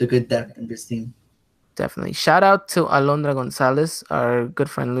the good depth in this team. Definitely. Shout out to Alondra Gonzalez. Our good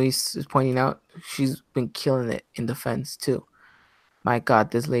friend Luis is pointing out she's been killing it in defense too. My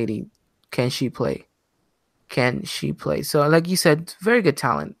God, this lady, can she play? Can she play? So, like you said, very good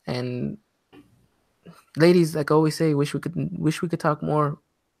talent. And ladies, like I always say, wish we could talk more.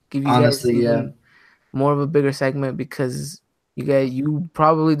 Give you guys Honestly, yeah. even more of a bigger segment because you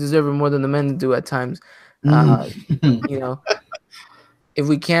probably deserve it more than the men do at times. Uh, Mhm. you know, if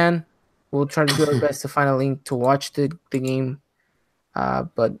we can, we'll try to do our best to find a link to watch the game.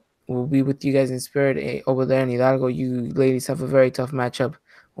 But we'll be with you guys in spirit over there in Hidalgo. You ladies have a very tough matchup.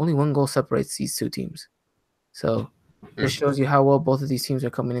 Only one goal separates these two teams. So just shows you how well both of these teams are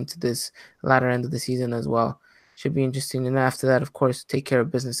coming into this latter end of the season as well. Should be interesting. And after that, of course, take care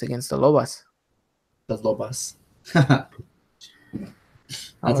of business against the Lobas. That's Lobas. That's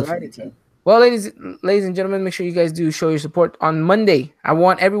a funny Alrighty. term. Well, ladies and gentlemen, make sure you guys do show your support on Monday. I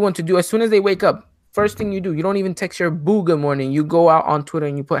want everyone to do as soon as they wake up. First thing you do, you don't even text your boo good morning. You go out on Twitter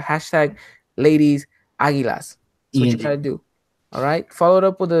and you put hashtag ladies aguilas. That's what you END. gotta do. All right. Follow it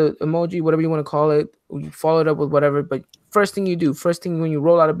up with a emoji, whatever you want to call it. You follow it up with whatever. But first thing you do, first thing when you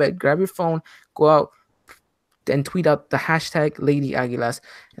roll out of bed, grab your phone, go out and tweet out the hashtag lady aguilas,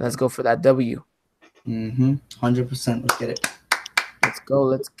 and let's go for that W. 100%. Let's get it. Let's go.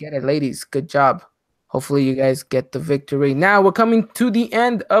 Let's get it, ladies. Good job. Hopefully, you guys get the victory. Now, we're coming to the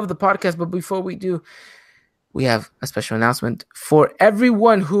end of the podcast, but before we do, we have a special announcement for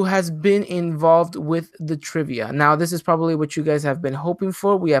everyone who has been involved with the trivia. Now, this is probably what you guys have been hoping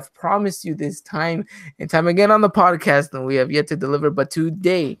for. We have promised you this time and time again on the podcast, and we have yet to deliver. But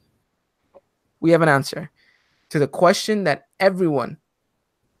today, we have an answer to the question that everyone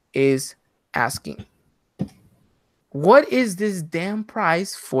is asking. What is this damn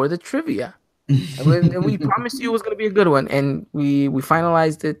prize for the trivia? And we promised you it was going to be a good one, and we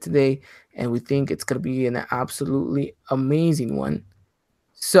finalized it today, and we think it's going to be an absolutely amazing one.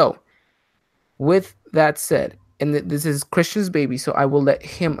 So, with that said, and this is Christian's baby, so I will let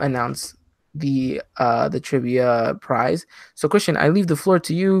him announce the trivia prize. So, Christian, I leave the floor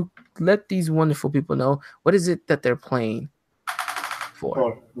to you. Let these wonderful people know what is it that they're playing for.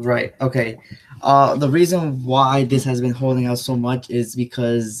 Oh, right. Okay. The reason why this has been holding out so much is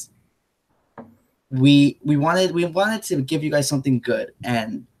because we wanted to give you guys something good,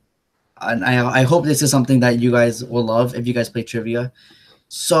 and I hope this is something that you guys will love if you guys play trivia.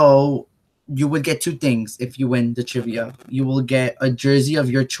 So you would get two things if you win the trivia. You will get a jersey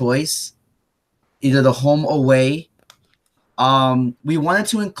of your choice, either the home or away. We wanted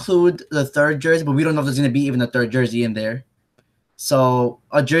to include the third jersey, but we don't know if there's gonna be even a third jersey in there. So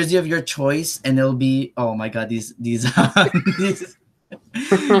a jersey of your choice, and it'll be, oh my god, these these so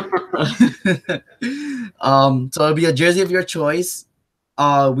it'll be a jersey of your choice.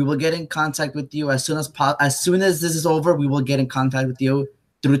 We will get in contact with you as soon as this is over. We will get in contact with you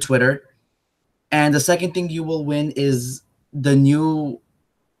through Twitter. And the second thing you will win is the new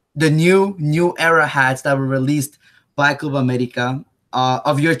era hats that were released by Club America.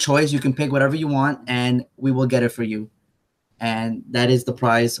 Of your choice, you can pick whatever you want, and we will get it for you. And that is the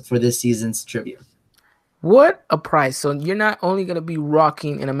prize for this season's trivia. What a prize. So you're not only going to be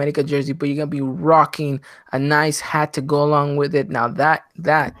rocking an America jersey, but you're going to be rocking a nice hat to go along with it. Now that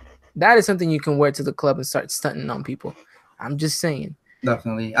is something you can wear to the club and start stunting on people. I'm just saying.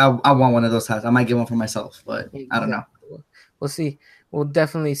 Definitely. I want one of those hats. I might get one for myself, but I don't know. We'll see. We'll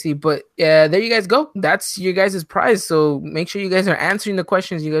definitely see. But there you guys go. That's your guys' prize. So make sure you guys are answering the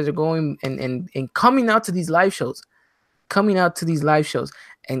questions. You guys are going and coming out to these live shows.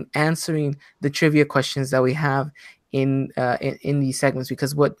 And answering the trivia questions that we have in these segments,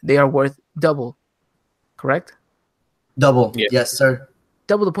 because what they are worth double, correct? Double. Yes, sir.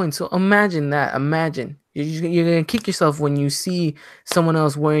 Double the points. So imagine that. Imagine you're gonna kick yourself when you see someone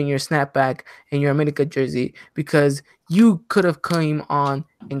else wearing your snapback and your America jersey, because you could have came on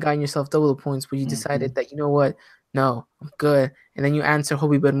and gotten yourself double the points, but you decided that, you know what? No, I'm good. And then you answer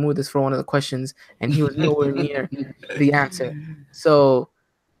Hobie Bermudez for one of the questions, and he was nowhere near the answer. So,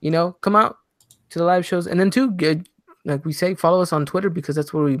 come out to the live shows, and then too, like we say, follow us on Twitter, because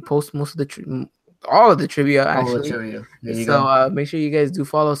that's where we post most of all of the trivia, actually. All the trivia. There you go. Make sure you guys do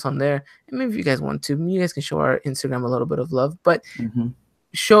follow us on there, and maybe if you guys want to, you guys can show our Instagram a little bit of love, but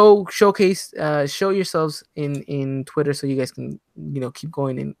showcase, show yourselves in Twitter, so you guys can keep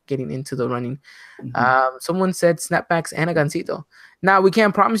going and getting into the running. Someone said snapbacks and a gansito. Now, we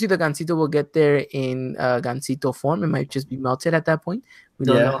can't promise you the gansito will get there in gansito form. It might just be melted at that point. We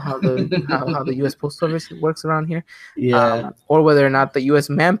don't Yeah. know how the U.S. Postal Service works around here, Yeah. or whether or not the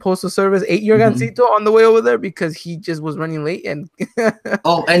U.S. Man Postal Service ate Yorgancito on the way over there because he just was running late. And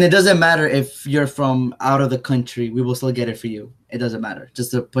Oh, and it doesn't matter if you're from out of the country, we will still get it for you. It doesn't matter.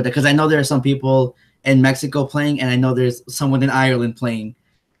 Just to put that, because I know there are some people in Mexico playing, and I know there's someone in Ireland playing.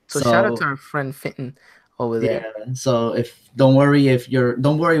 So shout out to our friend Fenton over there. Yeah. So don't worry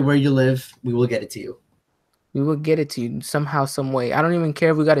where you live, we will get it to you. We will get it to you somehow, some way. I don't even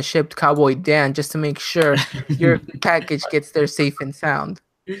care if we got to ship Cowboy Dan just to make sure your package gets there safe and sound.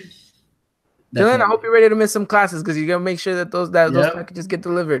 Dylan, I hope you're ready to miss some classes because you're gonna make sure that those packages get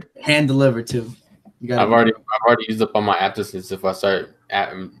delivered. Hand delivered too. I've already used up all my absences. If I start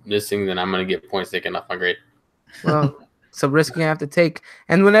missing, then I'm gonna get points taken off my grade. Well, it's a risk you have to take.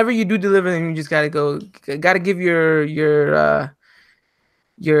 And whenever you do deliver them, you just gotta give your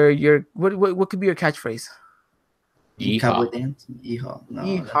what could be your catchphrase? Cowboy dance? Yeehaw. No,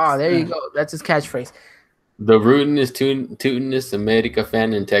 Yeehaw. There you go. That's his catchphrase. The rootinest, tootinest America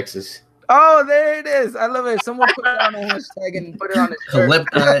fan in Texas. Oh, there it is. I love it. Someone put it on a hashtag and put it on a shirt. Clip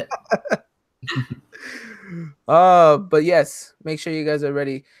that. But yes, make sure you guys are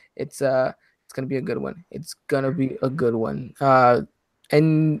ready. It's gonna be a good one. It's gonna be a good one.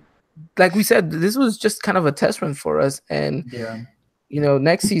 And like we said, this was just kind of a test run for us. And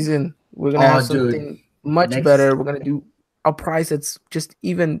next season we're gonna have something much better. We're gonna do a prize that's just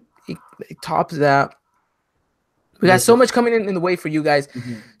even it tops that. We got so much coming in the way for you guys.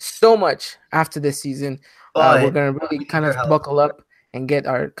 So much after this season. We're gonna really kind of buckle up and get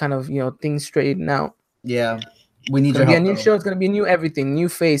our kind of things straightened out. Yeah, we need your help. It's gonna be a new show. It's gonna be new everything, new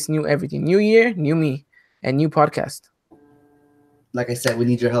face, new everything, new year, new me, and new podcast. Like I said, we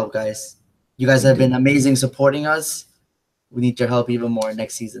need your help, guys. You guys have been amazing supporting us. We need your help even more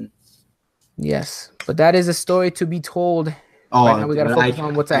next season. Yes, but that is a story to be told. Right now we gotta focus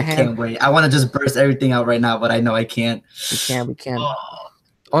on what's at hand. I can't wait. I want to just burst everything out right now, but I know I can't. We can.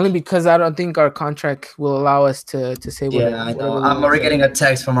 Only because I don't think our contract will allow us to say what. Yeah, I know. I'm already getting a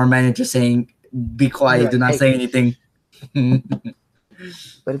text from our manager saying, "Be quiet. Do not say anything."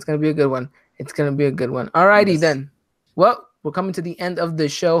 But it's gonna be a good one. It's gonna be a good one. Alrighty then. Well, we're coming to the end of the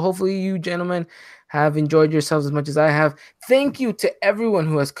show. Hopefully, you gentlemen have enjoyed yourselves as much as I have. Thank you to everyone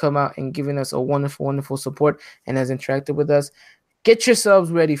who has come out and given us a wonderful, wonderful support and has interacted with us. Get yourselves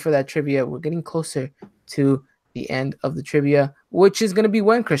ready for that trivia. We're getting closer to the end of the trivia, which is going to be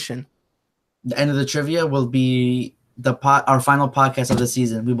when, Christian? The end of the trivia will be our final podcast of the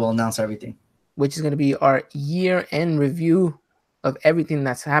season. We will announce everything. Which is going to be our year-end review of everything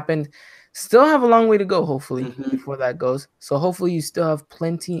that's happened. Still have a long way to go, hopefully, before that goes. So hopefully you still have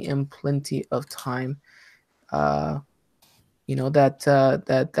plenty of time, that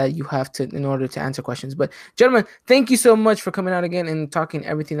you have to in order to answer questions. But gentlemen, thank you so much for coming out again and talking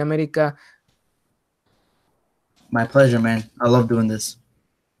everything America. My pleasure, man. I love doing this.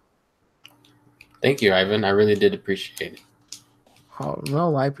 Thank you, Ivan. I really did appreciate it. Oh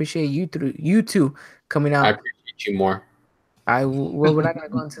no, I appreciate you two coming out. I appreciate you more. We're not gonna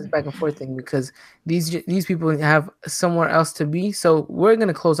go into this back and forth thing because these people have somewhere else to be. So we're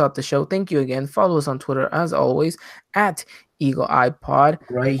gonna close out the show. Thank you again. Follow us on Twitter as always at Eagle Eye Pod.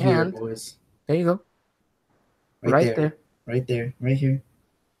 Right here, boys. There you go. Right there. Right there. Right here.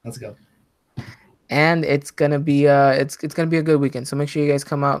 Let's go. And it's gonna be it's gonna be a good weekend. So make sure you guys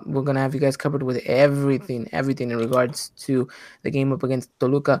come out. We're gonna have you guys covered with everything in regards to the game up against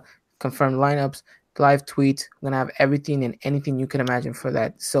Toluca. Confirmed lineups, live tweets. We're gonna have everything and anything you can imagine for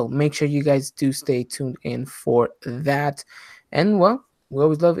that. So make sure you guys do stay tuned in for that. And well, we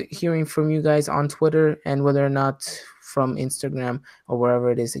always love hearing from you guys on Twitter and whether or not from Instagram or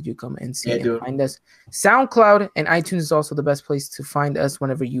wherever it is that you come and see and find us. SoundCloud and iTunes is also the best place to find us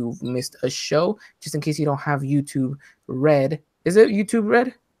whenever you've missed a show, just in case you don't have YouTube Red. Is it YouTube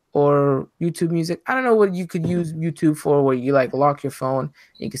Red or YouTube Music? I don't know what you could use YouTube for, where you like lock your phone and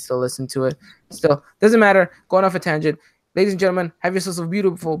you can still listen to it. Still, doesn't matter. Going off a tangent. Ladies and gentlemen, have yourselves a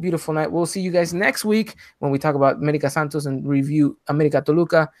beautiful, beautiful night. We'll see you guys next week when we talk about America Santos and review America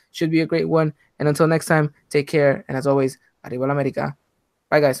Toluca. Should be a great one. And until next time, take care. And as always, Arriba la America.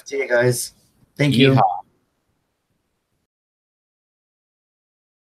 Bye, guys. See you guys. Thank you. Yeehaw.